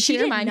 Did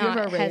she remind you of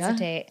Aurea?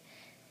 Hesitate.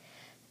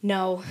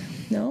 No.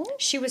 No?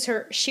 She was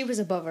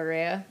above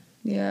Aurea.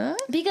 Yeah?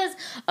 Because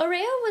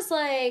Aurea was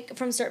like,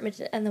 from Start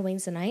and the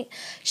Wings of Night,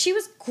 she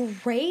was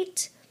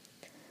great,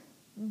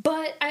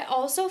 but I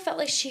also felt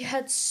like she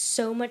had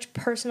so much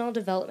personal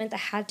development that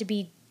had to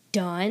be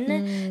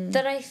done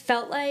that I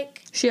felt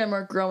like she had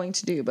more growing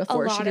to do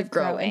before she could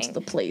grow into the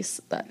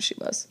place that she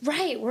was.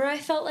 Right, where I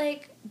felt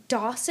like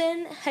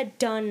Dawson had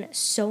done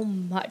so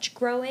much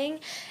growing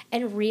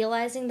and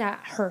realizing that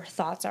her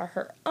thoughts are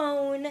her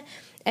own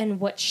and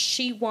what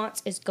she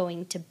wants is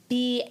going to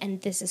be,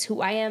 and this is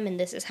who I am and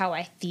this is how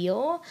I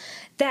feel,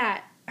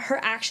 that her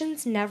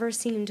actions never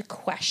seemed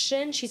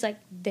questioned. She's like,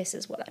 this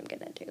is what I'm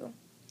gonna do.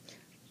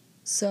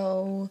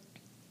 So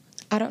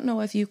I don't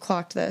know if you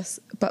clocked this,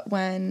 but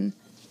when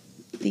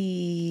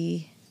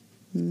the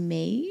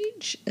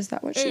mage, is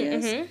that what she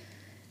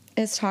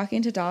is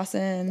talking to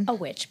Dawson. A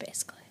witch,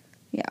 basically.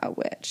 Yeah, a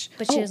witch.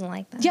 But she doesn't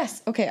like that.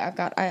 Yes, okay,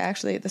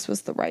 this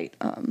was the right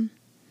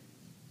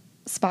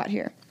spot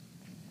here.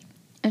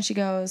 And she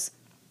goes,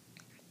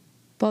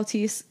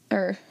 Baltiste,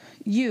 or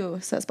you,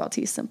 says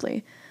Baltiste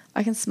simply,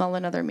 I can smell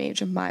another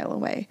mage a mile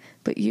away.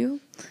 But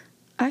you,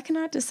 I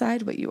cannot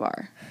decide what you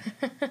are.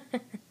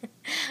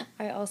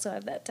 I also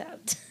have that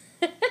tabbed.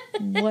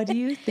 What do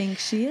you think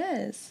she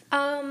is?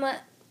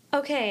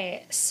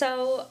 Okay,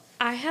 so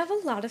I have a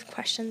lot of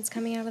questions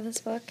coming out of this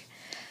book.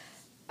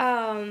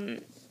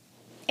 And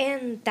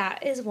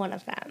that is one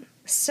of them.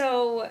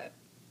 So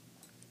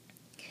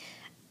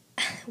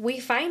we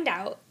find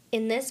out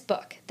in this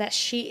book that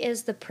she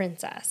is the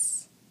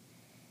princess.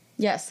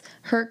 Yes,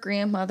 her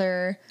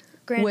grandfather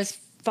was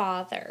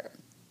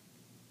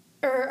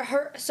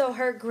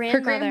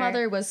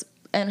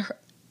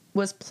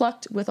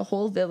plucked with a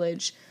whole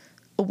village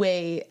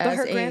away as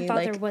her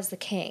grandfather was the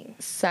king.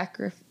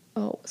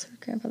 Oh, was her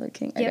grandfather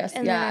king? Yep, I guess.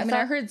 Yeah,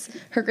 I heard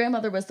her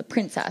grandmother was the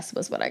princess,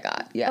 was what I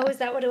got. Yeah. Oh, is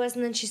that what it was?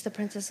 And then she's the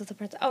princess of the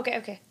princess.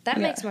 Okay. That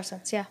makes more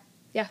sense. Yeah.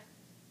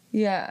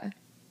 Yeah.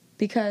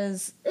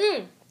 Because...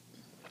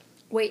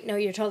 Wait, no,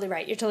 you're totally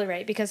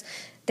right. Because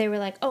they were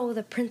like, oh,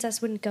 the princess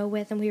wouldn't go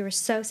with, and we were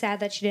so sad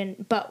that she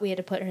didn't, but we had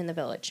to put her in the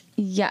village.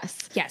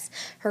 Yes.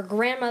 Her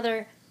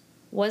grandmother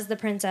was the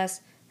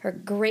princess. Her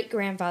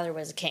great-grandfather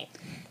was a king.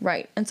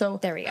 Right. And so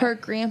there we go. Her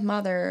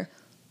grandmother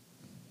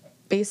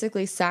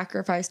basically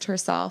sacrificed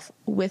herself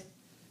with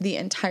the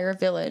entire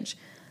village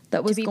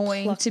that was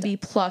going to be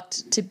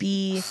plucked to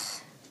be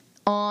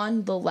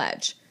on the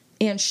ledge.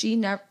 And she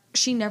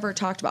never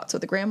talked about. So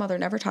the grandmother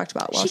never talked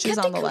about while she was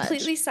on the ledge. She kept it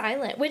completely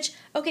silent. Which,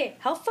 okay,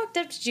 how fucked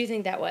up did you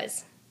think that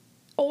was?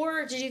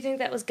 Or did you think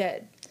that was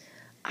good?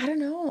 I don't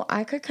know.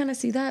 I could kind of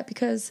see that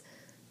because,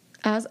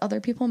 as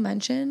other people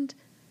mentioned,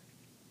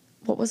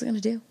 what was it going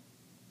to do?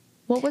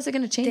 What was it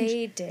going to change?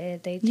 They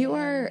did. You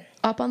are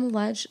up on the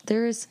ledge.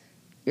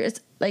 It's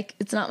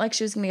not like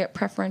she was going to get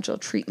preferential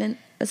treatment.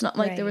 It's not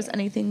like there was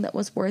anything that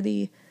was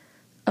worthy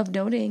of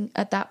noting.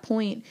 At that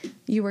point,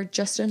 you were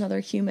just another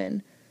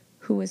human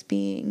who was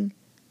being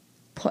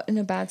put in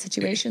a bad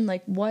situation.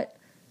 Like, what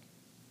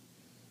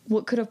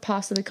could have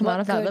possibly come out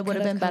of that would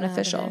have been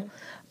beneficial?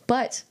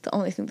 But the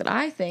only thing that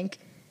I think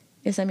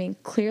is, I mean,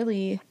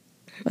 clearly,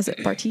 was it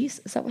Bartice?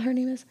 Is that what her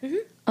name is?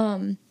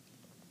 Mm-hmm.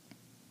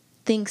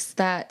 Thinks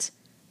that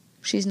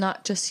she's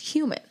not just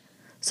human.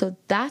 So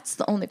that's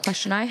the only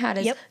question I had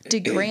is,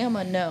 did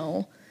Grandma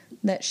know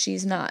that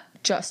she's not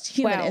just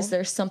human? Wow. Is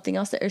there something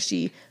else that, is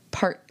she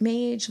part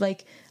mage?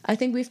 Like, I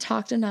think we've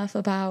talked enough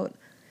about,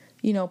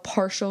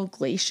 partial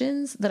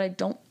Glacians that I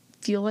don't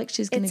feel like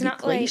she's going to be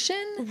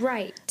Glacian.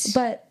 Right.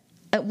 But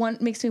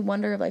it makes me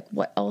wonder, like,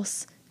 what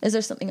else? Is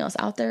there something else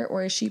out there?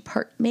 Or is she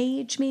part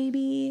mage,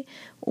 maybe?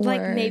 Or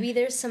like, maybe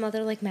there's some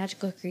other, like,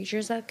 magical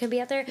creatures that could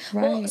be out there.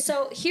 Right. Well,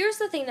 so here's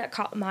the thing that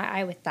caught my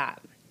eye with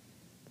that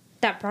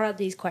brought up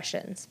these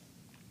questions.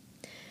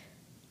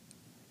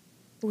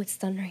 Ooh, it's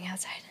thundering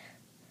outside.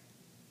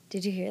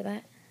 Did you hear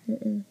that?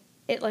 Mm-mm.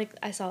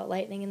 I saw it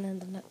lightning and then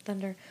the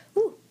thunder.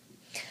 Ooh.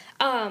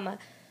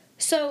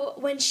 So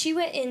when she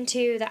went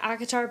into the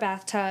Akatar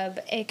bathtub,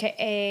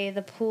 aka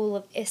the pool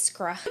of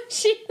Iskra,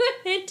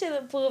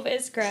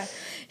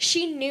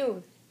 she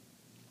knew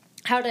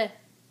how to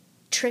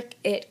trick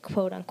it,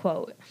 quote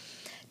unquote,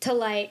 to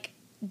like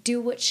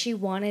do what she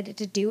wanted it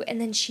to do,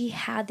 and then she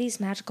had these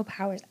magical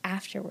powers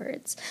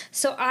afterwards.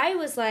 So I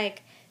was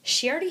like,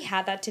 she already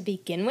had that to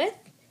begin with,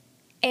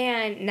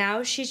 and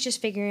now she's just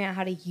figuring out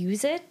how to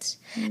use it.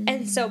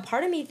 And so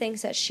part of me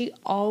thinks that she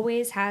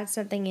always had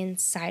something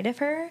inside of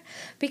her,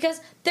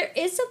 because there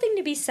is something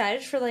to be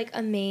said for like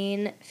a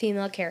main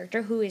female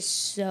character who is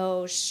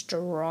so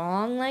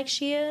strong like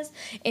she is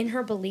in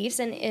her beliefs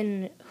and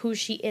in who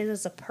she is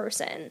as a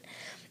person.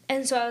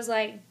 And so I was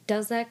like,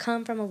 does that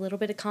come from a little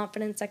bit of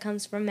confidence that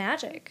comes from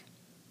magic?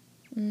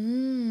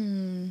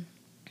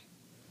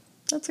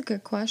 That's a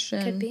good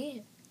question. Could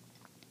be.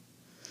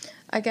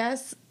 I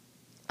guess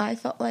I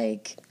felt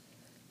like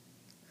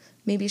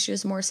maybe she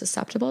was more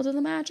susceptible to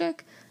the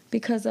magic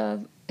because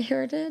of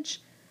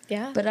heritage.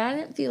 Yeah. But I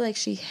didn't feel like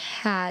she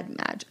had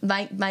magic.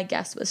 My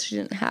guess was she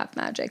didn't have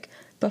magic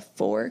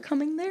before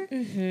coming there.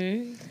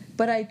 Mm-hmm.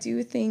 But I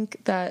do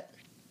think that,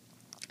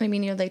 I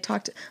mean, they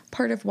talked,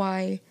 part of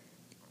why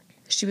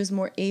she was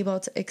more able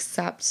to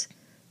accept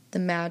the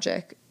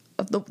magic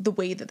of the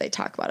way that they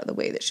talk about it, the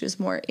way that she was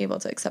more able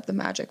to accept the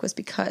magic was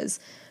because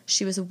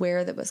she was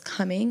aware that it was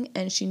coming,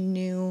 and she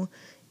knew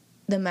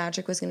the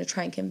magic was going to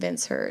try and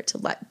convince her to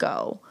let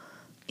go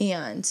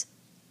and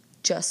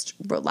just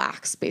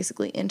relax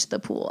basically into the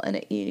pool.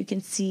 And you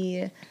can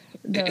see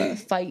the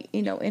fight,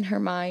 in her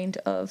mind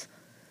of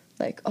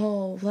like,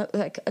 oh,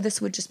 like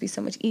this would just be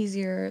so much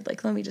easier.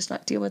 Like, let me just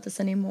not deal with this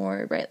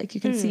anymore, right? Like,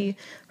 you can see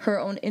her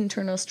own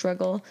internal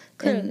struggle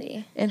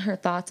in her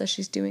thoughts as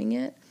she's doing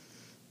it.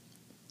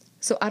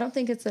 So I don't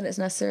think it's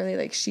necessarily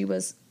like she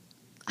was,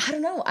 I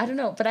don't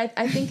know. But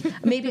I think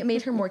maybe it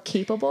made her more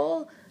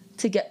capable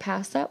to get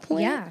past that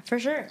point. Yeah, for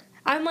sure.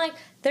 I'm like,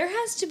 there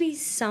has to be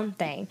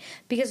something,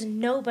 because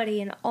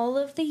nobody in all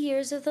of the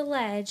years of the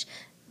ledge,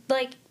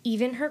 like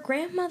even her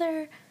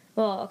grandmother,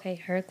 well, okay,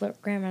 her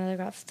grandmother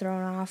got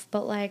thrown off,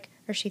 but like,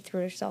 or she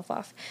threw herself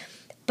off.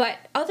 But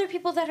other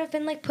people that have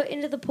been like put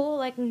into the pool,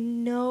 like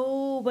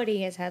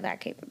nobody has had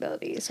that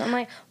capability. So I'm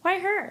like, why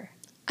her?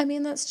 I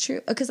mean, that's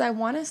true. Because I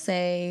want to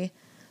say,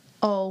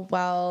 oh,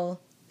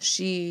 well,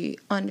 she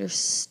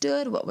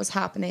understood what was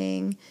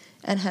happening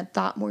and had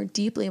thought more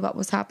deeply about what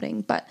was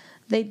happening. But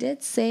they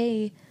did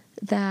say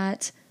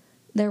that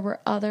there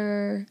were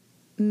other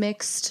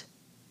mixed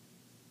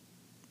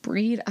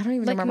breed, I don't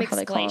even remember how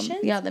they call them.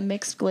 Yeah, the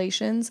mixed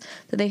Glacians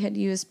that they had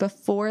used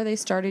before they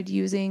started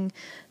using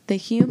the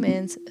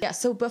humans. Yeah,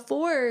 so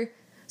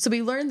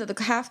we learned that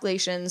the half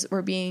Glacians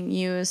were being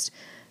used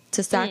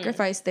to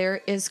sacrifice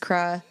their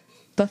Iskra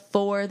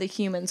before the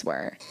humans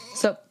were.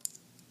 So,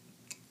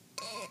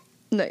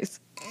 nice.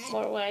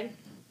 More wine.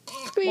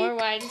 Squeak. More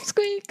wine.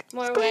 Squeak.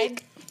 More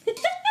Squeak.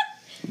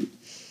 wine.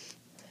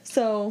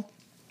 So,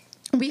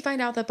 we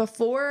find out that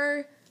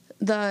before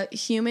the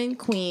human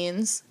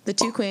queens, the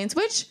two queens,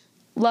 which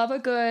love a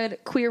good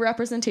queer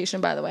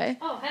representation, by the way.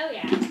 Oh, hell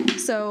yeah.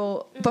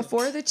 So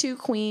before the two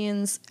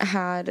queens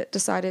had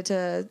decided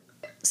to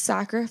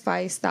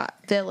sacrifice that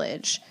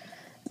village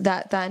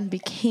that then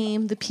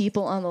became the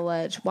people on the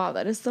ledge. Wow,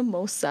 that is the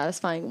most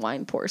satisfying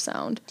wine pour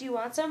sound. Do you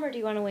want some, or do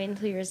you want to wait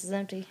until yours is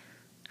empty?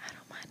 I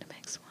don't mind a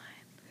mixed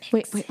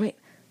wine. Wait.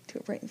 Do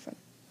it right in front.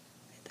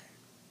 Right there.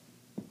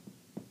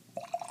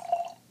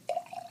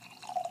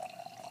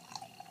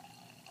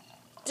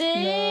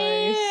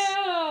 Damn!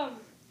 Nice.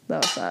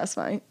 That was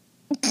satisfying.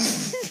 Do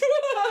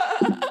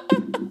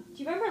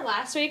you remember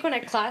last week when I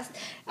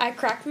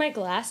cracked my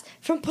glass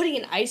from putting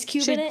an ice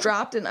cube in it? She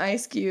dropped an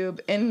ice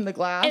cube in the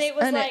glass, and it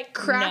was it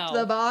cracked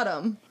the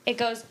bottom. It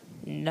goes,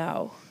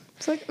 no.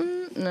 It's like,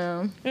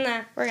 no.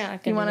 Nah, we're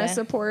not gonna You want do to that.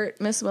 support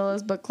Miss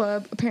Willa's book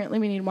club? Apparently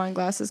we need wine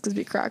glasses because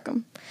we crack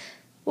them.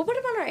 We'll put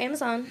them on our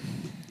Amazon.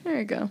 There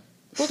you go.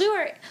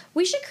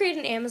 We should create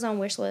an Amazon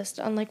wish list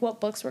on like what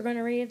books we're going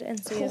to read and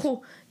see if...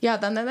 Yeah,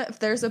 then if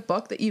there's a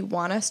book that you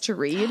want us to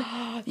read,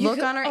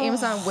 look on our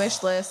Amazon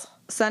wish list,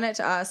 send it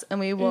to us, and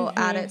we will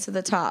add it to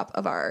the top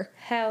of our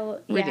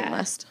reading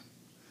list.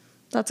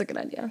 That's a good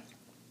idea.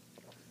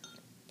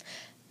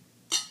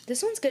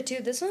 This one's good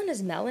too. This one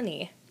is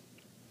Melanie.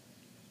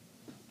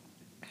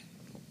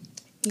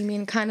 You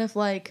mean kind of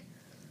like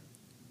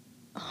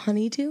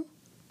honeydew?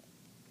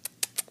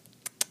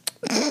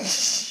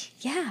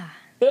 Yeah.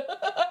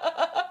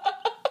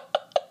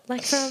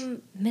 Like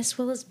from Miss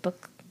Willa's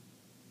book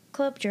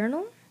club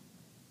journal?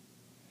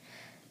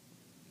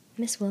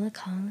 Miss Willa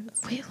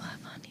Collins. We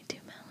love honeydew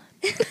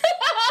melon.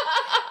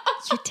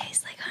 You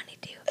taste like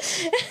honeydew.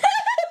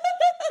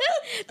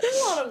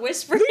 There's a lot of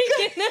whispering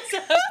in this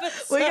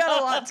episode. We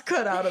got a lot to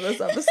cut out of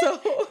this episode.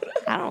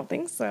 I don't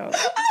think so.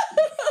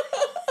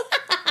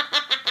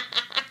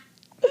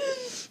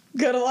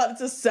 Got a lot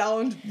to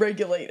sound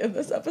regulate in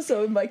this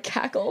episode. My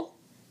cackle.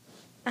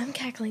 I'm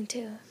cackling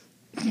too.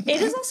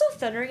 It is also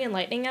thundering and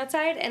lightning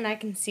outside, and I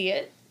can see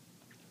it.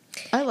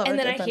 I love it. And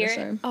then I hear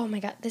it. Oh my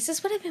god, this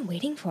is what I've been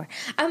waiting for.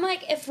 I'm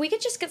like, if we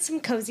could just get some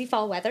cozy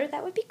fall weather,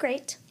 that would be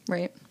great.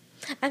 Right.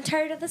 I'm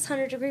tired of this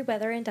 100-degree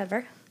weather in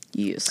Denver.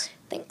 Use.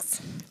 Thanks.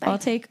 Bye.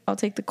 I'll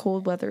take the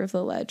cold weather of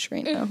the ledge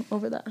right now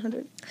over that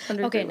 100.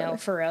 Okay, no,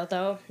 for real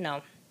though,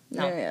 no.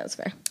 Yeah, that's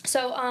fair.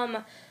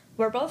 So,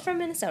 we're both from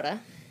Minnesota.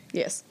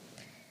 Yes.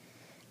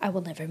 I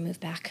will never move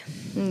back.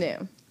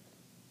 No.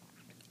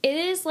 It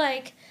is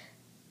like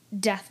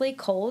deathly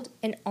cold,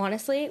 and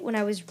honestly, when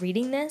I was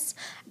reading this,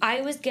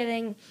 I was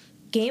getting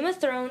Game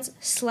of Thrones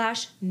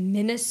 /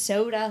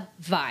 Minnesota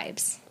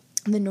vibes.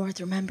 The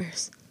North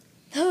remembers.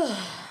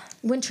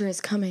 Winter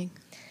is coming.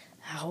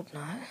 I hope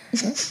not.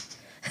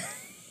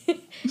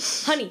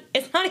 Honey,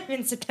 it's not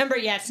even September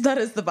yet. That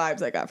is the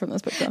vibes I got from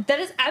this book, though. That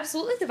is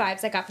absolutely the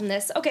vibes I got from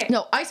this. Okay.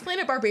 No, Ice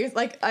Planet Barbarians,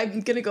 like, I'm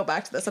gonna go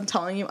back to this. I'm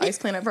telling you, Ice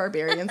Planet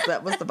Barbarians,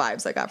 that was the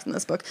vibes I got from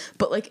this book.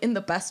 But, like, in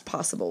the best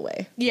possible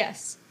way.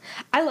 Yes.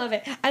 I love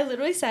it. I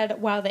literally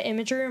said, wow, the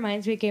imagery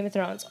reminds me of Game of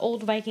Thrones.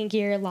 Old Viking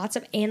gear, lots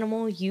of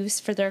animal use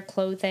for their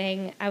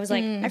clothing. I was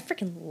like, I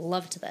freaking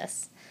loved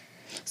this.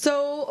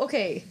 So,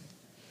 okay.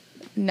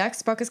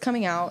 Next book is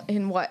coming out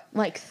in what,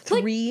 like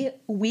 3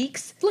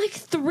 weeks? Like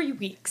 3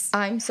 weeks.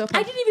 I'm so pumped.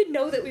 I didn't even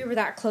know that we were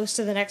that close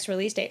to the next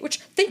release date, which,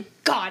 thank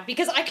God,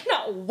 because I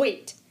cannot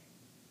wait.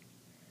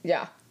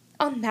 Yeah.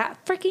 On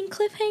that freaking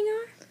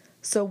cliffhanger?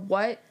 So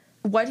what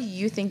do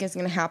you think is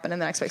going to happen in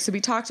the next week? So we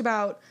talked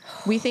about,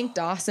 we think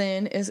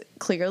Dawson is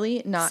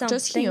clearly not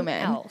just Something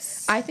human.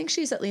 else. I think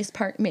she's at least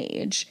part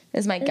mage,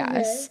 is my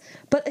guess.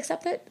 But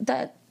except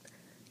that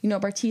you know,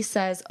 Bartiz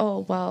says,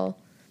 oh, well,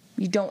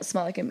 you don't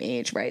smell like a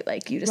mage, right?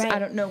 Like, you just, I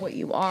don't know what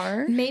you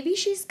are. Maybe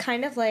she's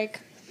kind of like,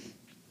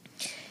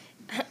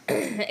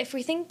 if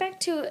we think back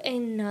to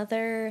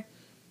another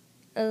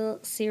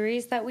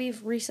series that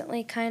we've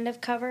recently kind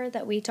of covered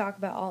that we talk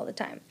about all the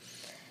time,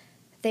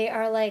 they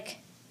are like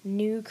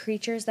new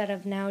creatures that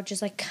have now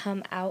just like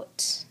come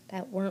out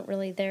that weren't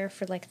really there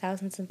for like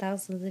thousands and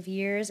thousands of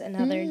years, and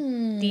now they're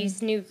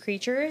these new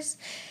creatures.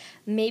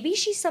 Maybe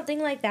she's something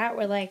like that,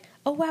 where like,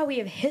 oh wow, we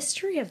have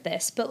history of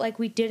this, but like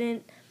we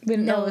didn't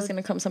know it was going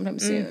to come sometime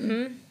soon.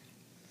 Mm-hmm.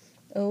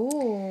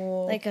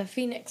 Oh. Like a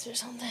phoenix or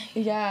something.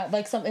 Yeah,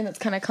 like something that's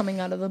kind of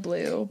coming out of the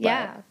blue. But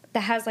Yeah,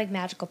 that has like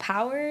magical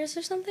powers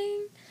or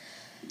something.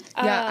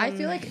 Yeah, I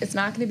feel like it's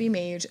not going to be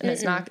mage, and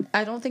it's not.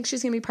 I don't think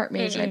she's going to be part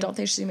mage, and I don't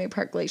think she's going to be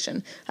part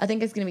Glacian. I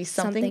think it's going to be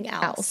something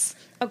else.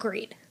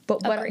 Agreed.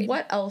 But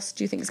what else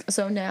do you think?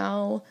 So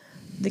now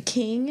the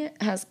king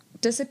has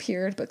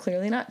disappeared, but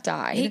clearly not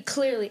died. He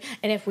clearly,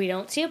 and if we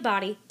don't see a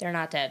body, they're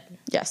not dead.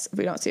 Yes, if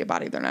we don't see a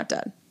body, they're not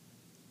dead.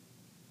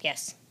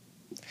 Yes.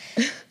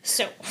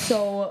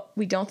 So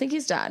we don't think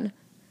he's dead,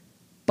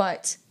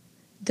 but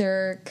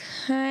they're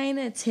kind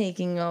of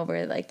taking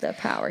over like the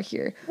power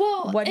here.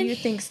 Well, what do you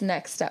think's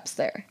next steps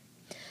there?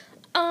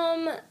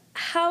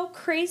 How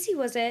crazy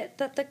was it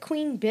that the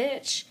queen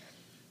bitch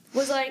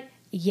was like,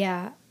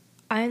 yeah,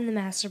 I'm the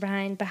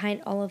mastermind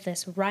behind all of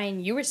this.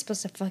 Ryan, you were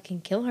supposed to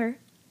fucking kill her.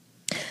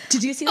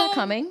 Did you see that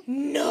coming?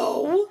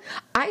 No.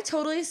 I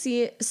totally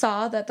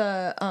saw that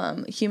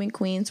the human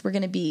queens were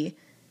going to be,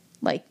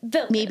 like,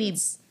 villains. Maybe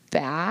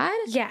bad.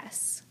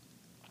 Yes.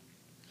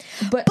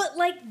 But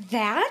like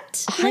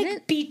that?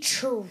 Like,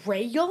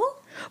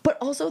 betrayal? But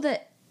also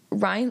that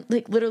Ryan,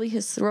 like, literally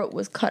his throat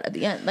was cut at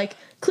the end. Like,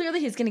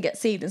 clearly he's going to get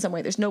saved in some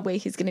way. There's no way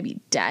he's going to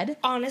be dead.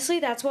 Honestly,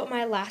 that's what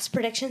my last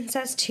prediction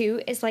says,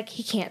 too, is, like,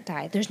 he can't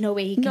die. There's no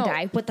way he can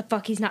die. What the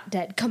fuck? He's not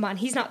dead. Come on.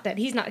 He's not dead.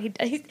 He's not.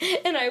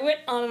 And I went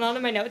on and on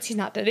in my notes. He's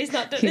not dead. He's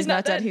not dead. He's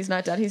not dead. He's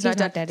not dead. He's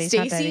not dead.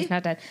 Stacey, he's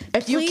not dead.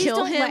 If you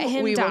kill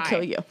him, we will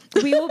kill you.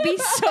 We will be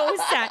so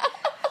sad.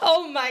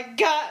 Oh, my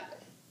God.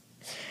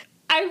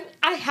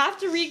 I have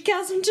to read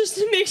Chasm just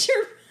to make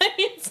sure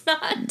Ryan's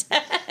not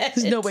dead.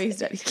 There's no way he's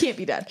dead. He can't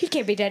be dead. He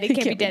can't be dead. He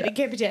can't be dead. He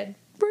can't be dead.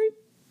 Right.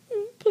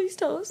 Please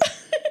tell us.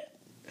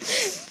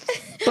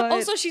 But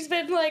also, she's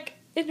been, like,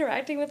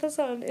 interacting with us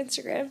on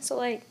Instagram, so,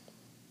 like,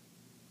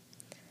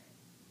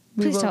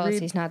 please tell us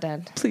he's not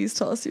dead. Please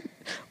tell us.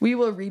 We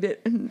will read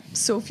it in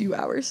so few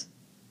hours.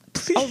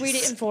 Please. I'll read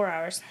it in 4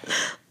 hours.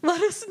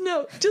 Let us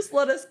know. Just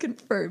let us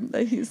confirm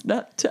that he's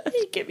not dead.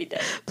 He can't be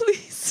dead.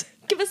 Please.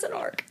 Give us an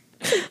arc.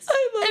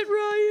 I love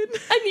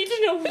Ryan. I need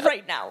to know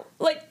right now.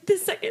 Like,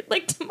 this second.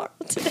 Like, tomorrow.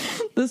 Today.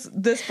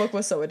 This book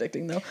was so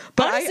addicting, though.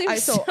 But honestly,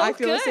 I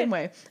feel the same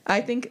way.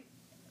 I think...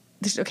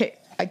 Okay,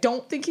 I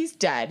don't think he's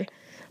dead,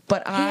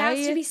 but he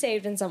has to be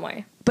saved in some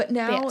way. But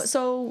now,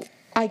 so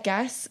I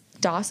guess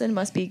Dawson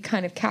must be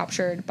kind of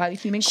captured by the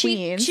human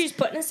queens. She's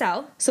put in a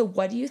cell. So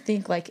what do you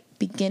think, like,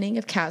 beginning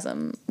of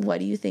Chasm, what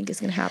do you think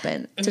is going to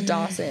happen to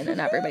Dawson and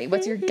everybody?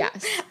 What's your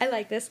guess? I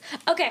like this.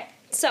 Okay,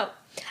 so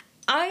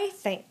I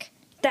think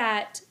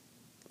that...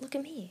 Look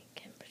at me.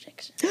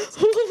 Predictions.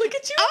 Look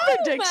at you,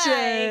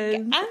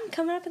 predictions. I'm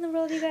coming up in the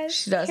world, you guys.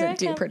 She doesn't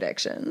do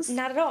predictions.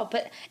 Not at all.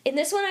 But in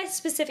this one, I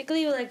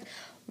specifically was like,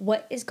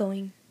 what is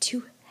going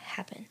to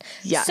happen?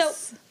 Yes.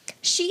 So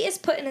she is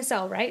put in a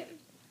cell, right?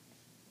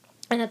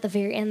 And at the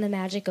very end, the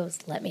magic goes,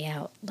 let me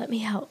out. Let me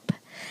help.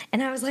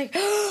 And I was like,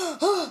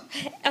 oh.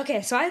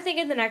 Okay, so I think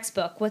in the next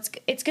book,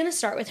 it's going to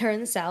start with her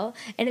in the cell,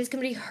 and it's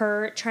going to be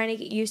her trying to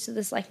get used to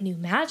this, like, new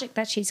magic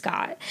that she's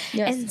got.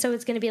 Yes. And so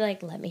it's going to be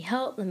like, let me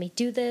help, let me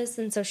do this.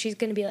 And so she's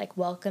going to be, like,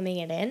 welcoming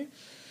it in.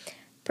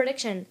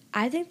 Prediction,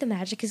 I think the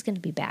magic is going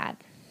to be bad.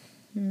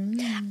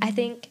 I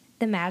think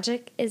the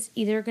magic is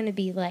either going to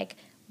be, like,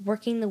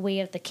 working the way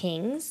of the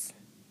kings,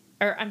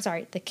 or, I'm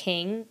sorry, the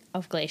king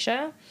of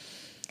Glacia.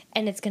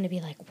 And it's going to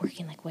be, like,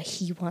 working, like, what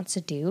he wants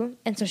to do.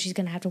 And so she's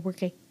going to have to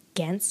work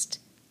against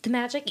the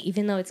magic,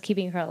 even though it's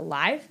keeping her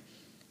alive.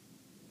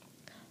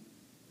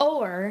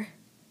 Or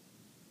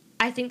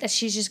I think that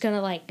she's just going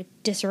to, like,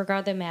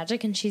 disregard the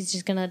magic and she's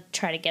just going to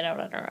try to get out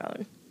on her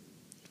own.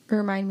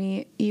 Remind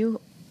me,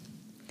 you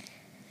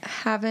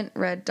haven't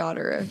read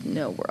Daughter of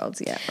No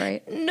Worlds yet,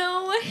 right?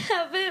 No, I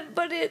haven't,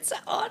 but it's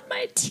on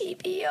my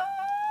TBR.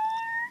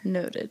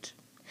 Noted.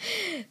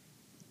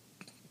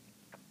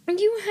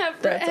 You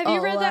have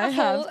read that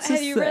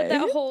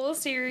whole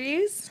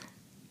series?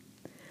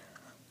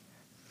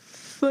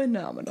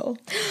 Phenomenal.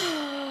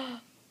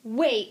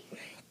 Wait.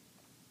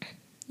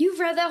 You've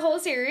read that whole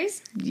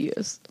series?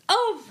 Yes.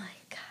 Oh my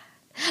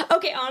god.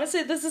 Okay,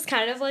 honestly, this is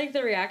kind of like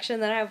the reaction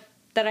that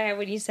I had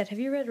when you said, "Have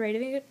you read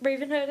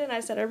Ravenhood?" And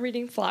I said, "I'm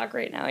reading Flock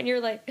right now." And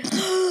you're like, get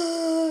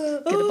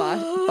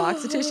a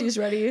box of tissues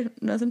ready.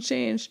 Nothing's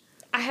changed.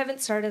 I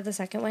haven't started the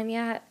second one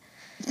yet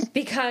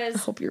because I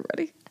hope you're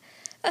ready.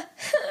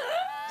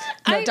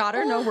 No,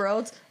 Daughter, No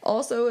Worlds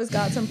also has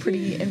got some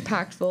pretty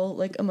impactful,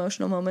 like,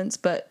 emotional moments,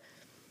 but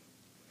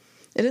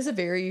it is a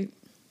very,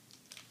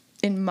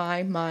 in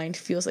my mind,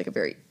 feels like a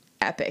very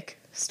epic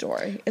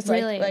story. It's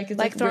really? like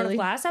Throne really, of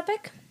Glass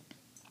epic?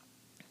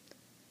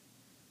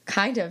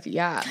 Kind of,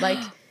 yeah. Like,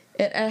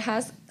 it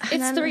has...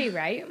 It's 3,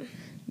 right?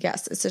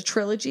 Yes, it's a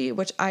trilogy,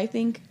 which I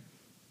think,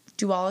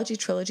 duology,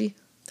 trilogy,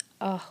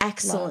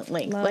 excellent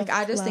length. Like,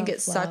 I just think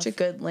it's such a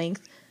good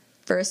length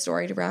for a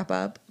story to wrap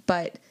up,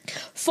 but...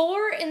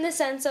 4 in the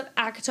sense of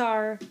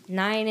ACOTAR,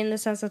 9 in the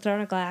sense of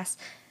Throne of Glass,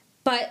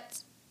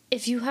 but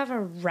if you have a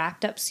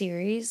wrapped up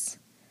series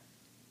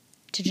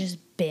to just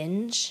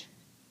binge,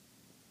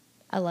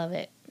 I love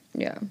it.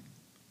 Yeah.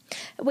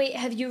 Wait,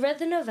 have you read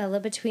the novella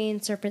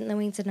between Serpent and the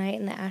Wings of Night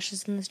and The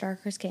Ashes and the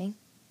Starker's King?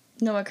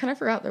 No, I kind of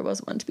forgot there was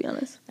one, to be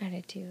honest. I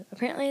did too.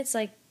 Apparently it's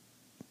like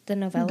the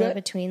novella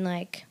between,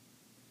 like,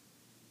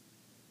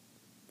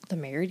 the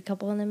married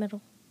couple in the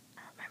middle.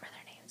 I don't remember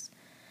their names.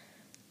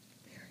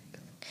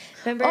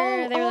 Remember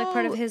they were like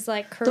part of his,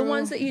 like, crew? The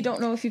ones that you don't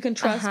know if you can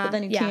trust, but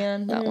then you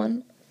can. That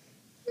one.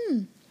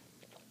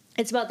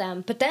 It's about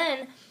them. But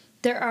then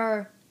there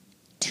are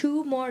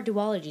 2 more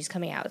duologies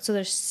coming out. So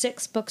there's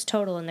 6 books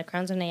total in the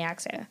Crowns of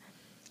Nyaxia.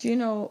 Do you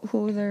know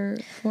who they're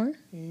for?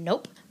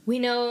 Nope. We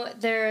know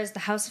there's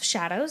the House of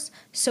Shadows,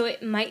 so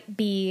it might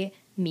be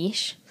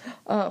Mish.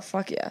 Oh,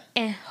 fuck yeah.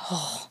 And,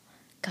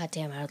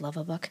 goddamn, I would love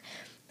a book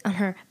on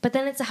her. But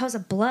then it's the House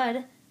of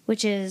Blood,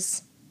 which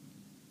is...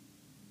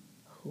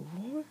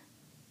 Who?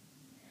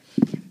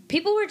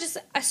 People were just...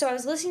 So I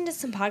was listening to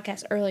some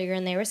podcasts earlier,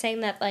 and they were saying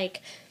that,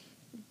 like,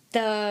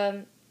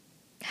 the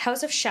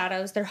House of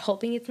Shadows. They're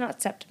hoping it's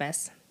not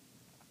Septimus.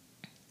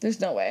 There's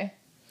no way.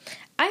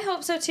 I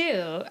hope so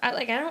too. I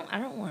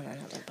don't want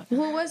another book.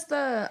 Who was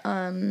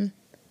the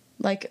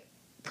like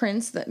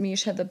prince that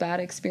Mish had the bad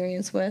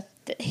experience with?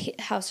 The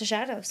House of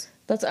Shadows.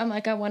 I'm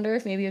like, I wonder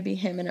if maybe it'd be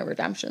him in a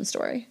redemption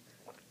story.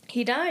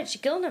 He died. She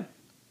killed him.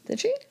 Did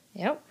she?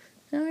 Yep.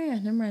 Oh yeah,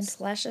 never mind.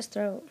 Slashed his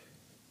throat.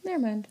 Never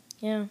mind.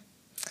 Yeah.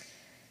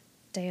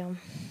 Damn.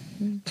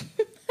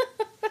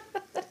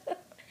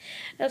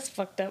 That's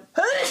fucked up.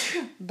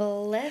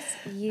 Bless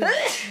you.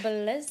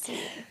 Bless you.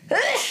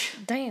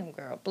 Damn,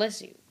 girl.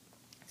 Bless you.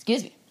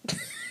 Excuse me.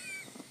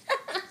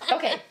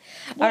 Okay.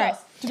 All right.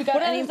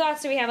 What other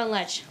thoughts do we have on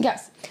Ledge?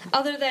 Yes.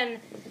 Other than,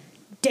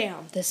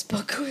 damn, this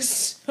book was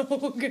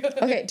so good.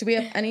 Okay, do we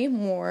have any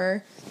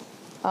more?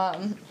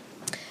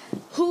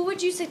 Who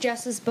would you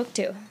suggest this book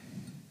to?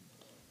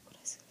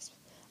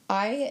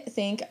 I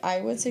think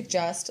I would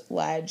suggest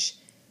Ledge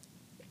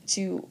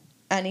to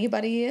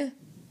anybody.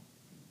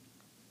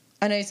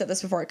 I know you said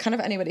this before. Kind of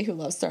anybody who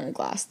loves Throne of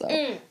Glass,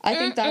 though. I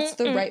think that's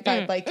the right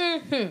vibe. Like,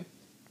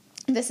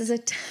 this is a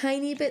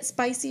tiny bit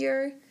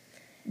spicier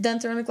than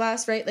Throne of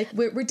Glass, right? Like,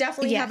 we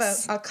definitely have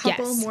a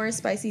couple more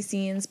spicy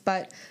scenes,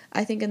 but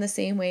I think in the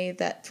same way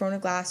that Throne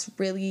of Glass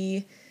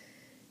really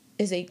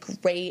is a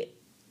great,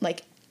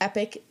 like,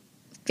 epic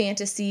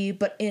fantasy,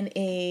 but in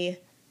a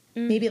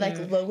maybe, like,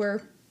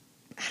 lower,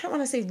 I don't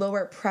want to say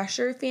lower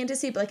pressure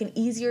fantasy, but, like, an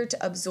easier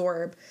to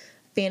absorb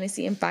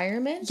fantasy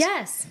environment.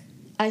 Yes.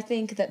 I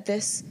think that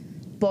this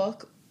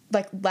book,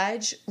 like,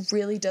 Ledge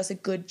really does a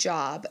good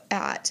job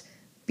at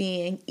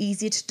being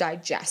easy to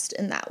digest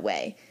in that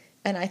way.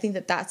 And I think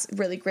that that's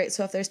really great.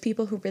 So if there's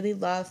people who really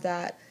love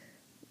that,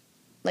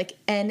 like,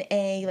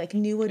 NA, like,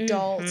 new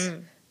adult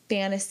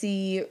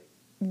fantasy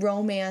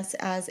romance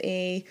as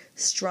a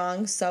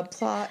strong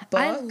subplot book.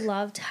 I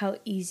loved how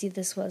easy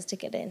this was to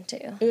get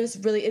into.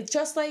 It's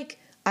just like,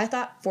 I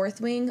thought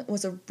Fourth Wing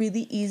was a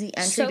really easy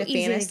entry to fantasy.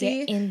 So easy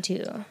to get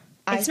into.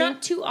 It's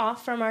not too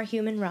off from our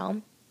human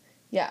realm.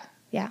 Yeah.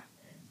 Yeah.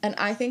 And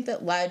I think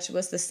that Ledge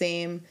was the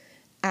same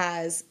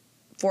as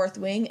Fourth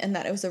Wing, and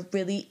that it was a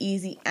really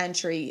easy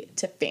entry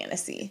to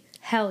fantasy.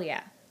 Hell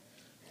yeah.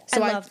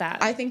 So I love that.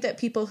 I think that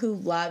people who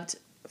loved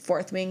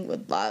Fourth Wing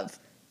would love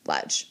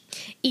Ledge.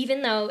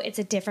 Even though it's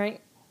a different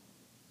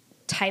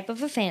type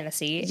of a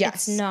fantasy.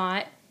 Yes.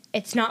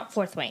 It's not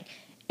Fourth Wing.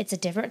 It's a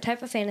different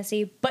type of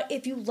fantasy, but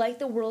if you like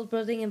the world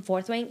building in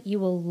Fourth Wing, you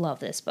will love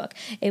this book.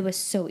 It was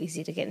so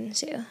easy to get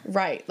into.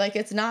 Right. Like,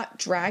 it's not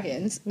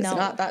dragons. It's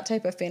not that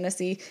type of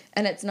fantasy,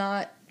 and it's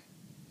not,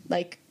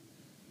 like,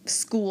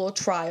 school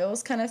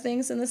trials kind of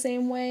things in the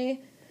same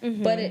way.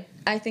 Mm-hmm. But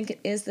I think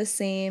it is the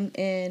same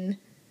in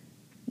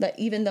that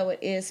even though it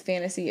is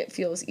fantasy, it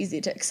feels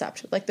easy to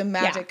accept. Like, the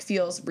magic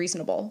feels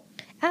reasonable.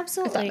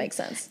 Absolutely. If that makes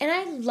sense. And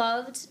I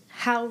loved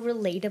how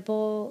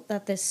relatable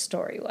that this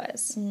story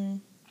was. Mm.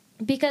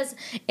 Because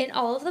in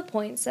all of the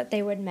points that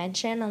they would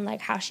mention on,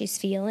 like, how she's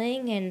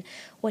feeling and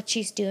what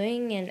she's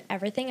doing and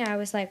everything, I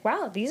was like,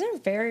 wow, these are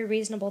very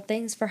reasonable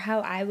things for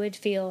how I would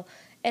feel,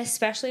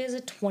 especially as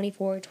a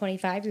 24,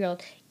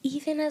 25-year-old,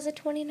 even as a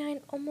 29,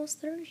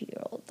 almost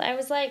 30-year-old. I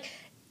was like,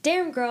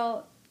 damn,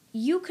 girl,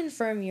 you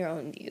confirm your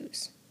own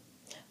views.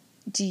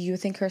 Do you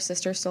think her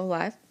sister's still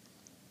alive?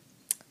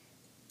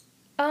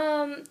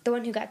 The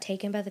one who got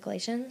taken by the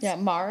Galatians? Yeah,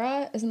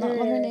 Mara? Isn't that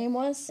what her name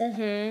was?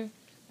 Mm-hmm.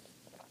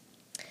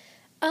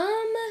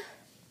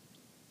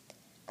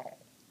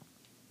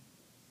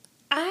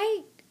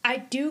 I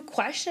do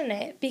question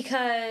it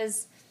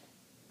because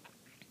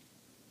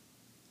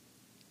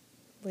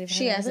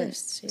she hasn't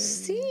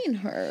seen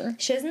her.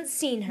 She hasn't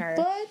seen her.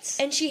 But...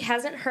 And she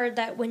hasn't heard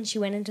that when she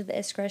went into the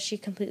Iskra, she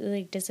completely,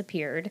 like,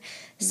 disappeared.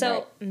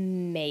 So,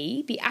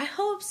 maybe. I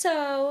hope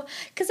so.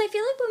 Because I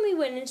feel like when we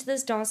went into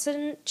this,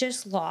 Dawson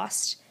just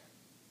lost...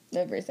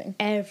 Everything.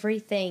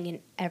 Everything and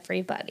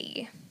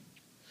everybody.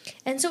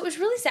 And so it was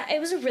really sad. It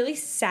was a really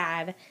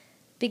sad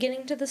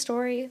beginning to the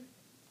story.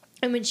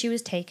 And when she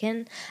was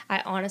taken,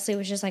 I honestly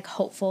was just, like,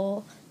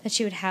 hopeful that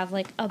she would have,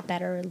 like, a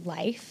better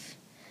life.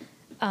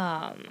 So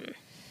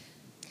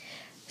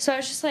I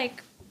was just,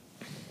 like,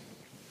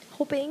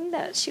 hoping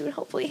that she would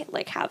hopefully,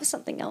 like, have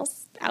something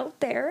else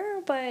out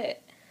there.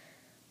 But,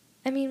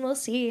 I mean, we'll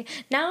see.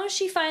 Now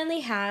she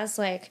finally has,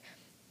 like,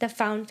 the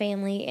found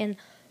family. And,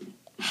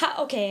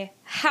 how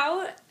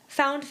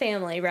found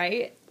family,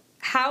 right?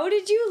 How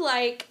did you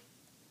like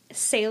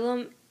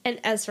Salem and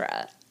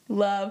Ezra?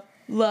 Love.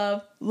 They were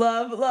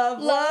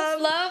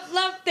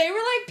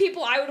like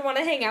people I would want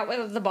to hang out with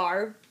at the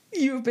bar.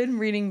 You've been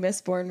reading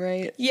Mistborn,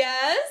 right?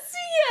 Yes.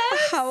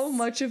 How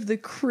much of the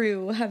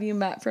crew have you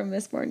met from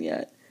Mistborn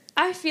yet?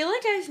 I feel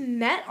like I've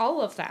met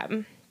all of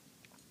them.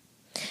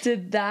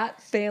 Did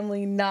that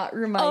family not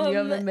remind you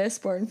of the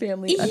Mistborn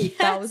family? Yes.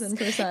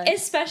 1,000%.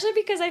 Especially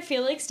because I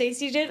feel like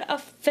Stacey did a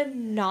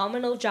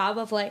phenomenal job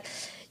of, like,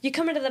 you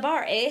come into the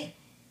bar, eh?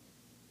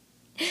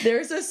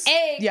 There's a...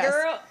 Hey,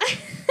 girl.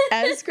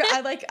 Ezra,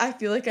 I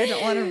feel like I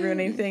don't want to ruin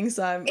anything,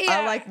 so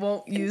I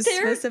won't use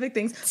specific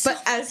things.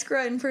 But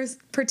Ezra in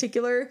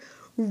particular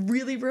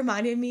really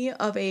reminded me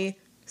of a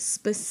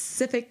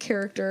specific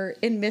character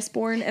in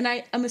Mistborn, and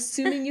I'm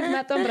assuming you've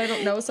met them, but I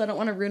don't know, so I don't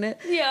want to ruin it.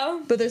 Yeah.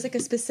 But there's like a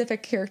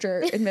specific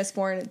character in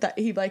Mistborn that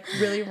he like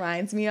really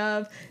reminds me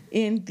of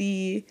in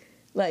the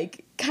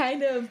like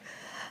kind of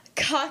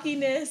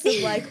cockiness of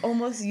like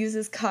almost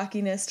uses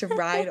cockiness to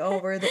ride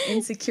over the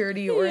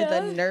insecurity or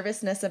the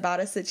nervousness about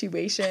a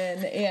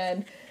situation,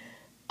 and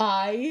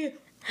I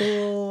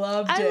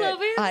loved it. I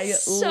love it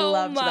so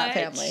loved much. that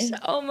family.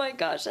 Oh my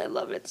gosh, I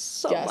love it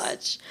so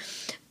much.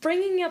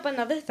 Bringing up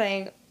another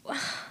thing,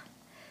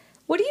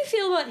 what do you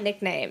feel about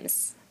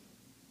nicknames?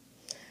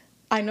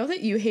 I know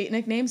that you hate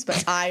nicknames,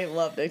 but I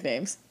love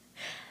nicknames.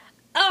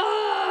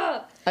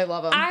 Oh! I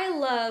love them. I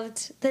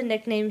loved the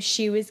nickname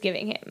she was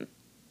giving him.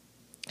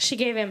 She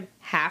gave him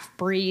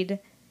half-breed.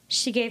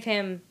 She gave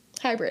him...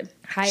 Hybrid.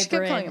 She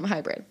kept calling him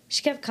hybrid.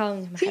 She kept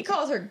calling him hybrid. He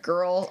calls her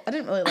girl. I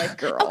didn't really like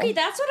girl. Okay,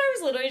 that's what I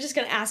was literally just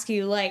going to ask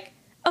you. Like,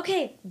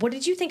 okay, what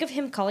did you think of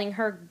him calling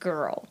her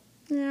girl?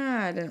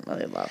 Yeah, I didn't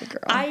really love a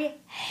girl. I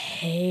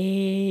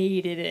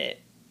hated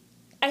it.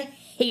 I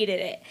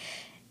hated it.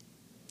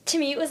 To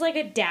me, it was like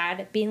a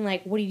dad being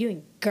like, what are you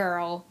doing,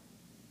 girl?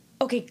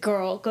 Okay,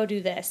 girl, go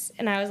do this.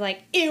 And I was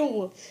like,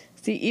 ew.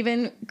 See,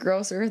 even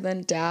grosser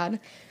than dad,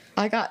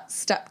 I got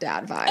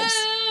stepdad vibes.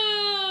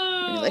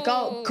 Oh. You're like,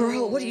 oh,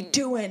 girl, what are you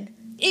doing?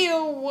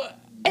 Ew.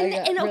 I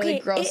got really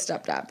gross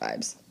stepdad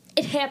vibes.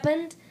 It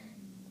happened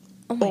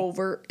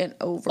over and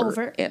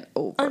over and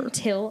over.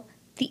 Until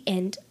the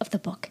end of the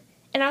book.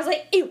 And I was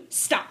like, ew,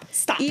 stop.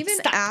 Even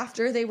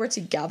after they were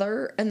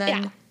together, and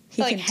then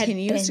he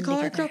continues to call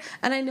her girl.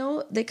 And I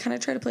know they kind of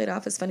try to play it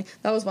off as funny.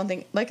 That was one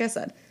thing, like I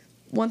said,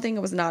 one thing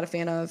I was not a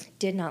fan of.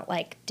 Did not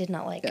like.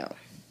 Yeah.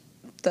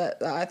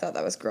 I thought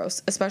that was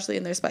gross, especially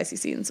in their spicy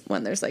scenes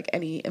when there's like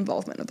any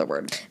involvement of the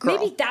word girl.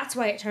 Maybe that's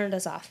why it turned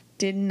us off.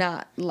 Did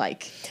not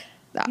like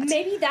that.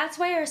 Maybe that's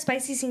why our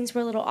spicy scenes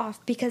were a little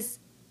off, because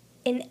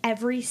in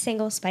every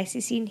single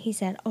spicy scene he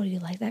said, oh, do you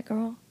like that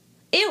girl?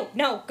 Ew,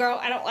 no, girl,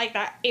 I don't like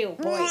that. Ew,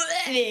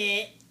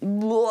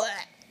 boy.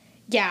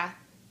 Yeah,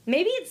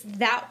 maybe it's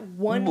that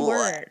one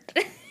word.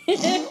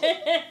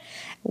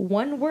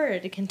 One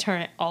word can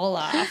turn it all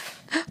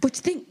off. What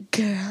you think,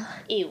 girl?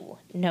 Ew,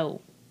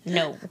 no.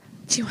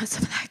 Do you want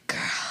some of that,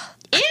 girl?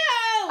 Ew,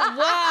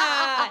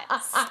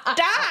 what?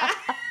 Stop.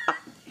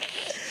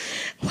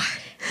 What?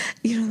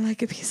 You don't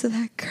like a piece of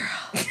that,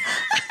 girl?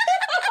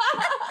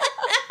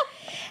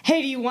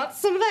 Hey, do you want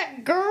some of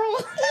that, girl?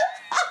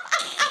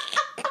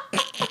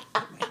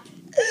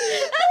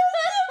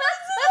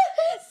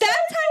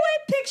 That's how I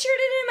pictured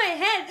it in my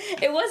head.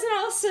 It wasn't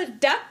all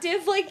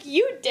seductive like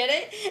you did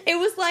it. It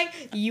was like,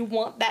 you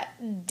want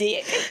that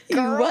dick,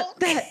 girl? You want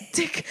that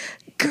dick,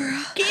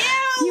 girl? Ew.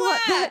 You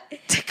want that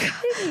dick?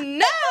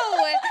 No,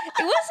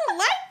 it wasn't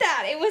like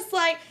that. It was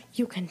like,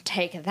 you can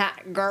take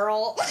that,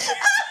 girl. And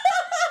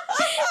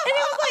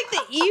it was like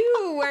the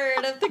ew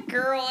word of the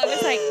girl. It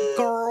was like,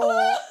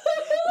 girl.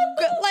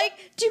 Like,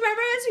 do you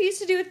remember as we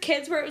used to do with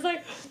kids where it was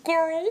like,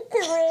 girl in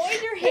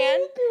your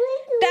hand?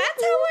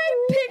 That's how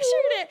I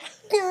pictured it.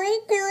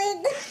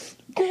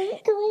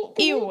 Girl.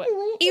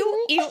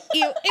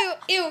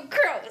 Ew.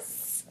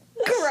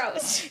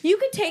 Gross. You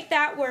could take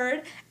that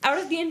word out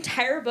of the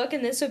entire book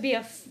and this would be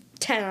a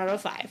 10 out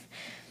of 5.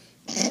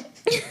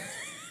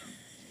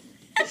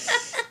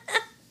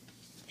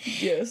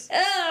 Yes.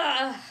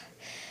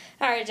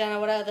 All right, Jenna,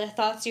 what other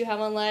thoughts do you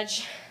have on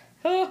Ledge?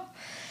 Oh.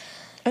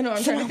 I know,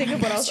 I'm trying to think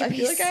of what else. I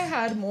feel like I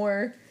had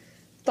more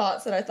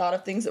thoughts that I thought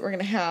of things that were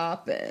going to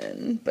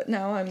happen, but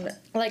now I'm...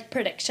 Like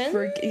predictions?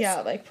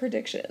 Like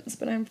predictions,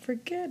 but I'm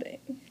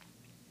forgetting.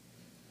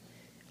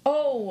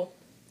 Oh,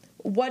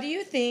 what do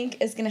you think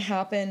is going to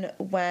happen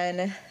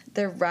when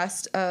the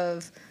rest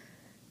of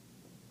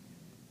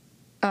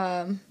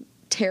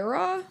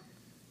Terra?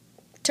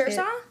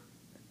 Tersa?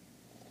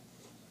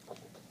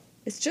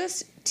 It's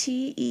just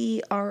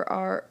Terr.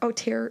 Oh,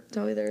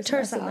 there's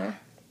Tersa. in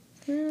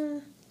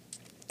there.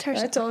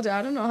 Tersa. I told you,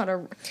 I don't know how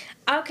to...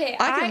 Okay,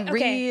 I can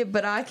read,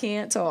 but I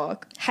can't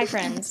talk. Hi,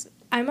 friends.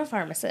 I'm a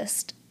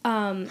pharmacist.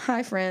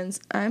 Hi, friends.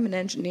 I'm an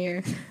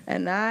engineer,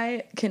 and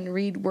I can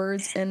read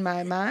words in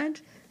my mind,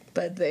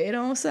 but they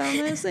don't sound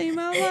the same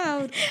out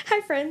loud.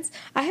 Hi, friends.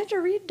 I have to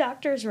read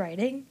doctor's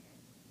writing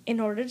in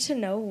order to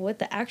know what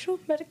the actual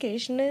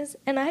medication is,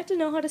 and I have to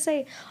know how to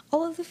say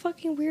all of the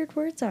fucking weird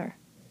words are.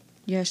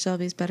 Yeah,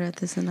 Shelby's better at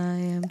this than I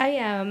am. I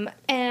am,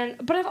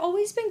 but I've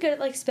always been good at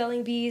like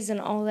spelling bees and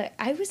all that.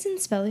 I was in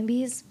spelling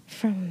bees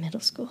from a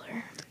middle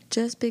schooler.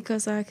 Just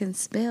because I can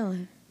spell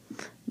it,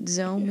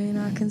 don't mean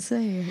I can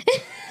say it.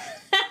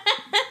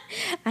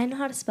 I know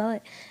how to spell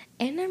it,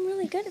 and I'm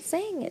really good at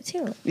saying it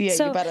too. Yeah,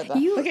 so you better.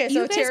 Okay,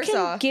 so you guys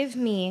can give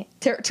me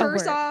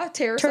Tersa.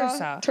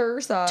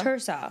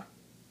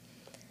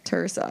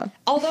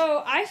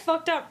 Although I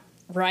fucked up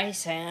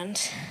rice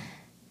hand.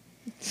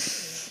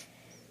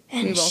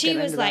 And she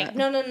was like,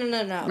 no.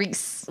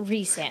 Reese.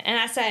 And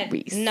I said,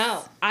 Reese.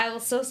 No, I will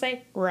still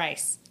say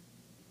rice.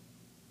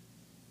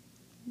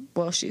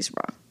 Well, she's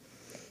wrong.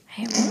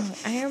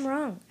 I am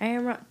wrong.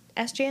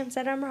 SGN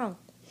said I'm wrong.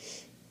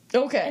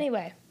 Okay.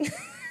 Anyway.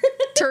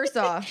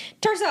 Tersa.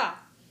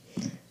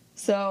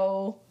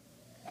 So,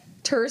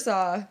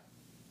 Tirzah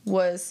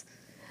was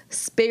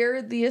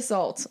spared the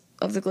assault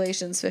of the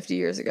Galatians 50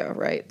 years ago,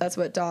 right? That's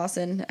what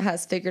Dawson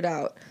has figured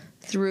out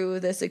through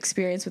this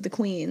experience with the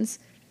queens.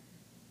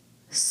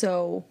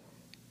 So,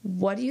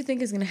 what do you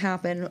think is going to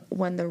happen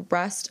when the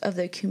rest of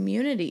the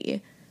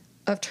community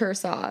of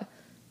Tirzah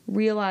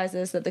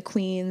realizes that the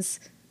queens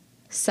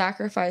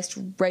sacrificed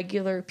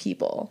regular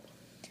people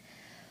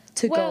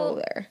to go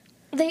there?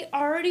 They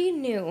already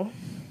knew.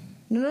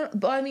 No,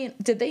 but I mean,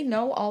 did they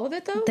know all of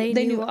it, though? They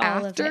knew all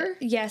after? of it.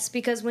 Yes,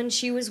 because when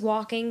she was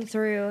walking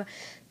through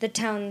the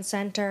town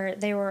center,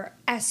 they were,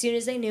 as soon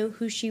as they knew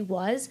who she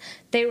was,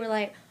 they were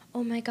like,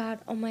 oh my God,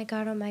 oh my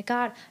God, oh my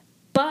God.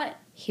 But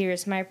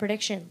here's my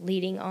prediction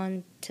leading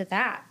on to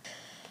that.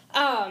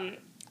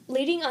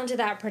 Leading on to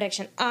that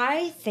prediction,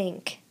 I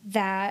think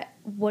that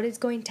what is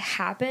going to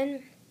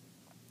happen,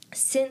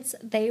 since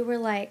they were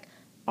like,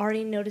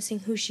 already noticing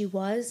who she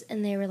was,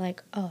 and they were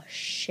like, oh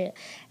shit,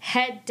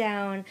 head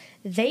down.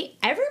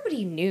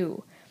 Everybody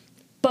knew,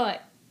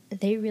 but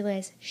they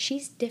realized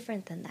she's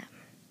different than them.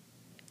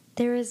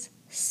 There is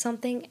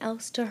something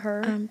else to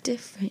her. I'm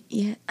different,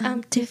 yeah,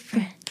 I'm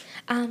different.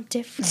 I'm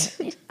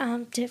different.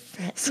 I'm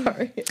different.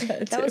 Sorry.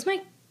 That was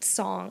my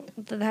song.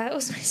 That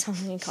was my song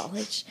in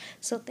college.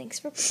 So thanks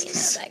for playing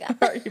that. I got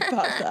Sorry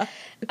about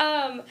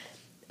that.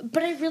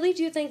 But I really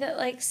do think that,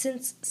 like,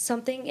 since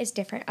something is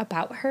different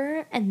about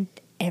her and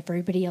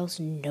everybody else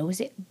knows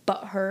it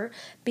but her,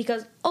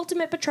 because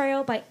ultimate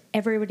betrayal by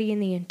everybody in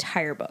the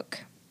entire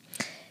book.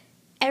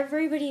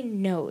 Everybody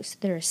knows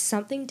there is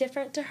something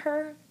different to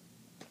her,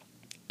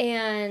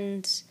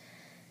 and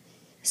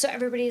so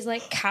everybody's,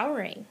 like,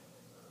 cowering,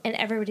 and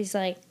everybody's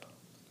like,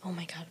 oh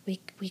my God,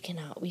 we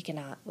cannot,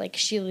 like,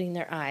 shielding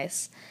their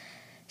eyes.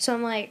 So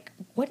I'm like,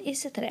 what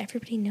is it that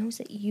everybody knows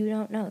that you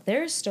don't know?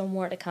 There's still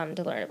more to come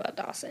to learn about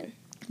Dawson.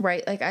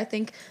 Right, like, I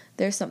think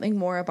there's something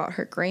more about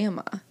her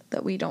grandma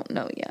that we don't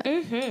know yet.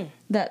 Mm-hmm.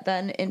 That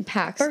then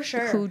impacts For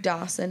sure. who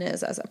Dawson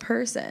is as a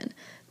person.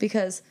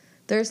 Because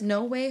there's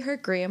no way her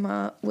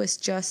grandma was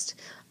just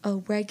a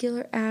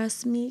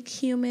regular-ass, meek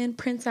human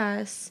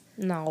princess.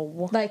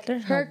 No. Like,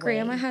 there's her no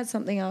grandma way. had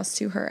something else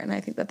to her, and I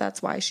think that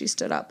that's why she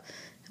stood up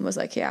and was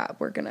like, yeah,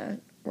 we're gonna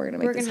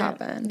make this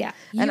happen. Yeah,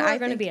 you and are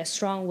going to be a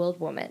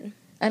strong-willed woman.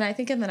 And I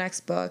think in the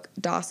next book,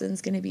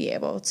 Dawson's going to be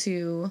able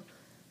to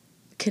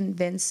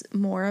convince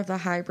more of the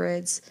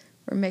hybrids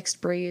or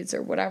mixed breeds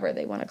or whatever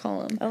they want to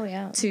call them. Oh,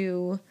 yeah.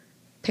 To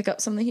pick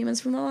up some of the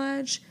humans from the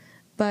ledge.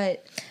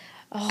 But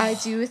I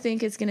do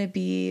think it's going to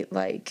be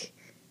like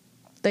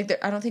I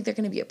don't think they're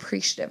going to be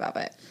appreciative of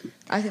it.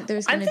 I think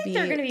there's going to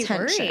be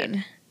tension.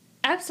 Worried.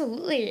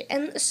 Absolutely.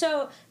 And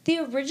so the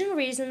original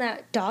reason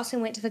that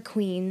Dawson went to the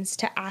queens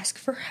to ask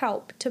for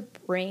help to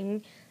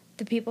bring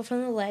the people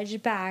from the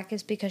ledge back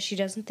is because she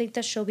doesn't think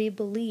that she'll be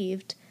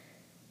believed.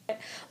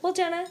 Well,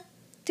 Jenna,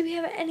 do we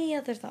have any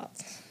other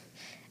thoughts?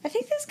 I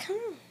think this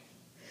kind of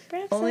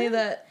wraps Only up.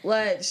 that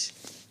ledge,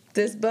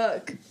 this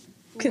book,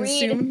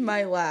 consumed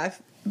my life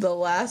the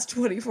last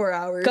 24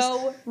 hours.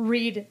 Go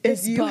read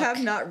this book. If you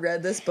have not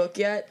read this book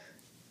yet,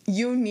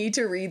 you need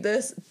to read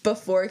this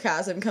before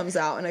Chasm comes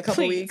out in a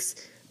couple weeks.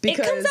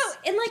 Because it comes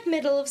out in, like,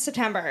 middle of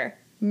September.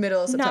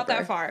 Not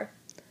that far.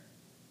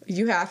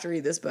 You have to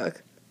read this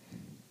book.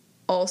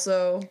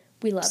 Also,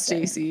 we love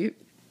Stacey.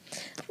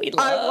 We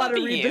love I want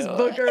to read this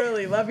book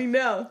early. Let me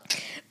know.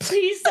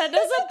 Please send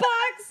us a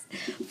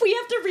box. We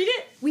have to read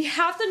it. We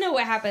have to know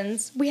what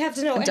happens. We have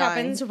to know what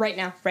happens right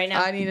now. Right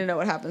now. I need to know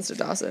what happens to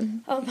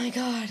Dawson. Oh my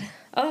God.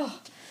 Oh,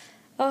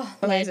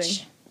 amazing.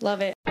 Ledge.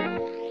 Love it.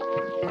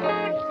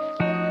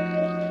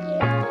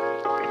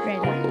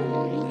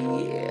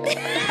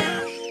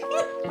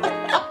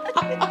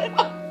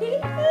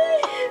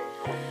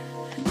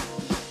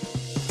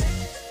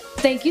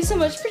 Thank you so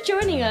much for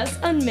joining us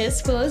on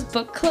Miss Willow's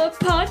Book Club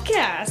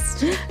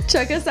podcast.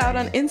 Check us out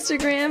on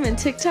Instagram and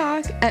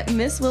TikTok at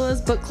Miss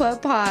Willow's Book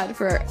Club Pod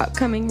for our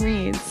upcoming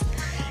reads.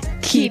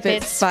 Keep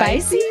it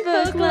spicy,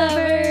 book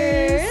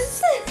lovers.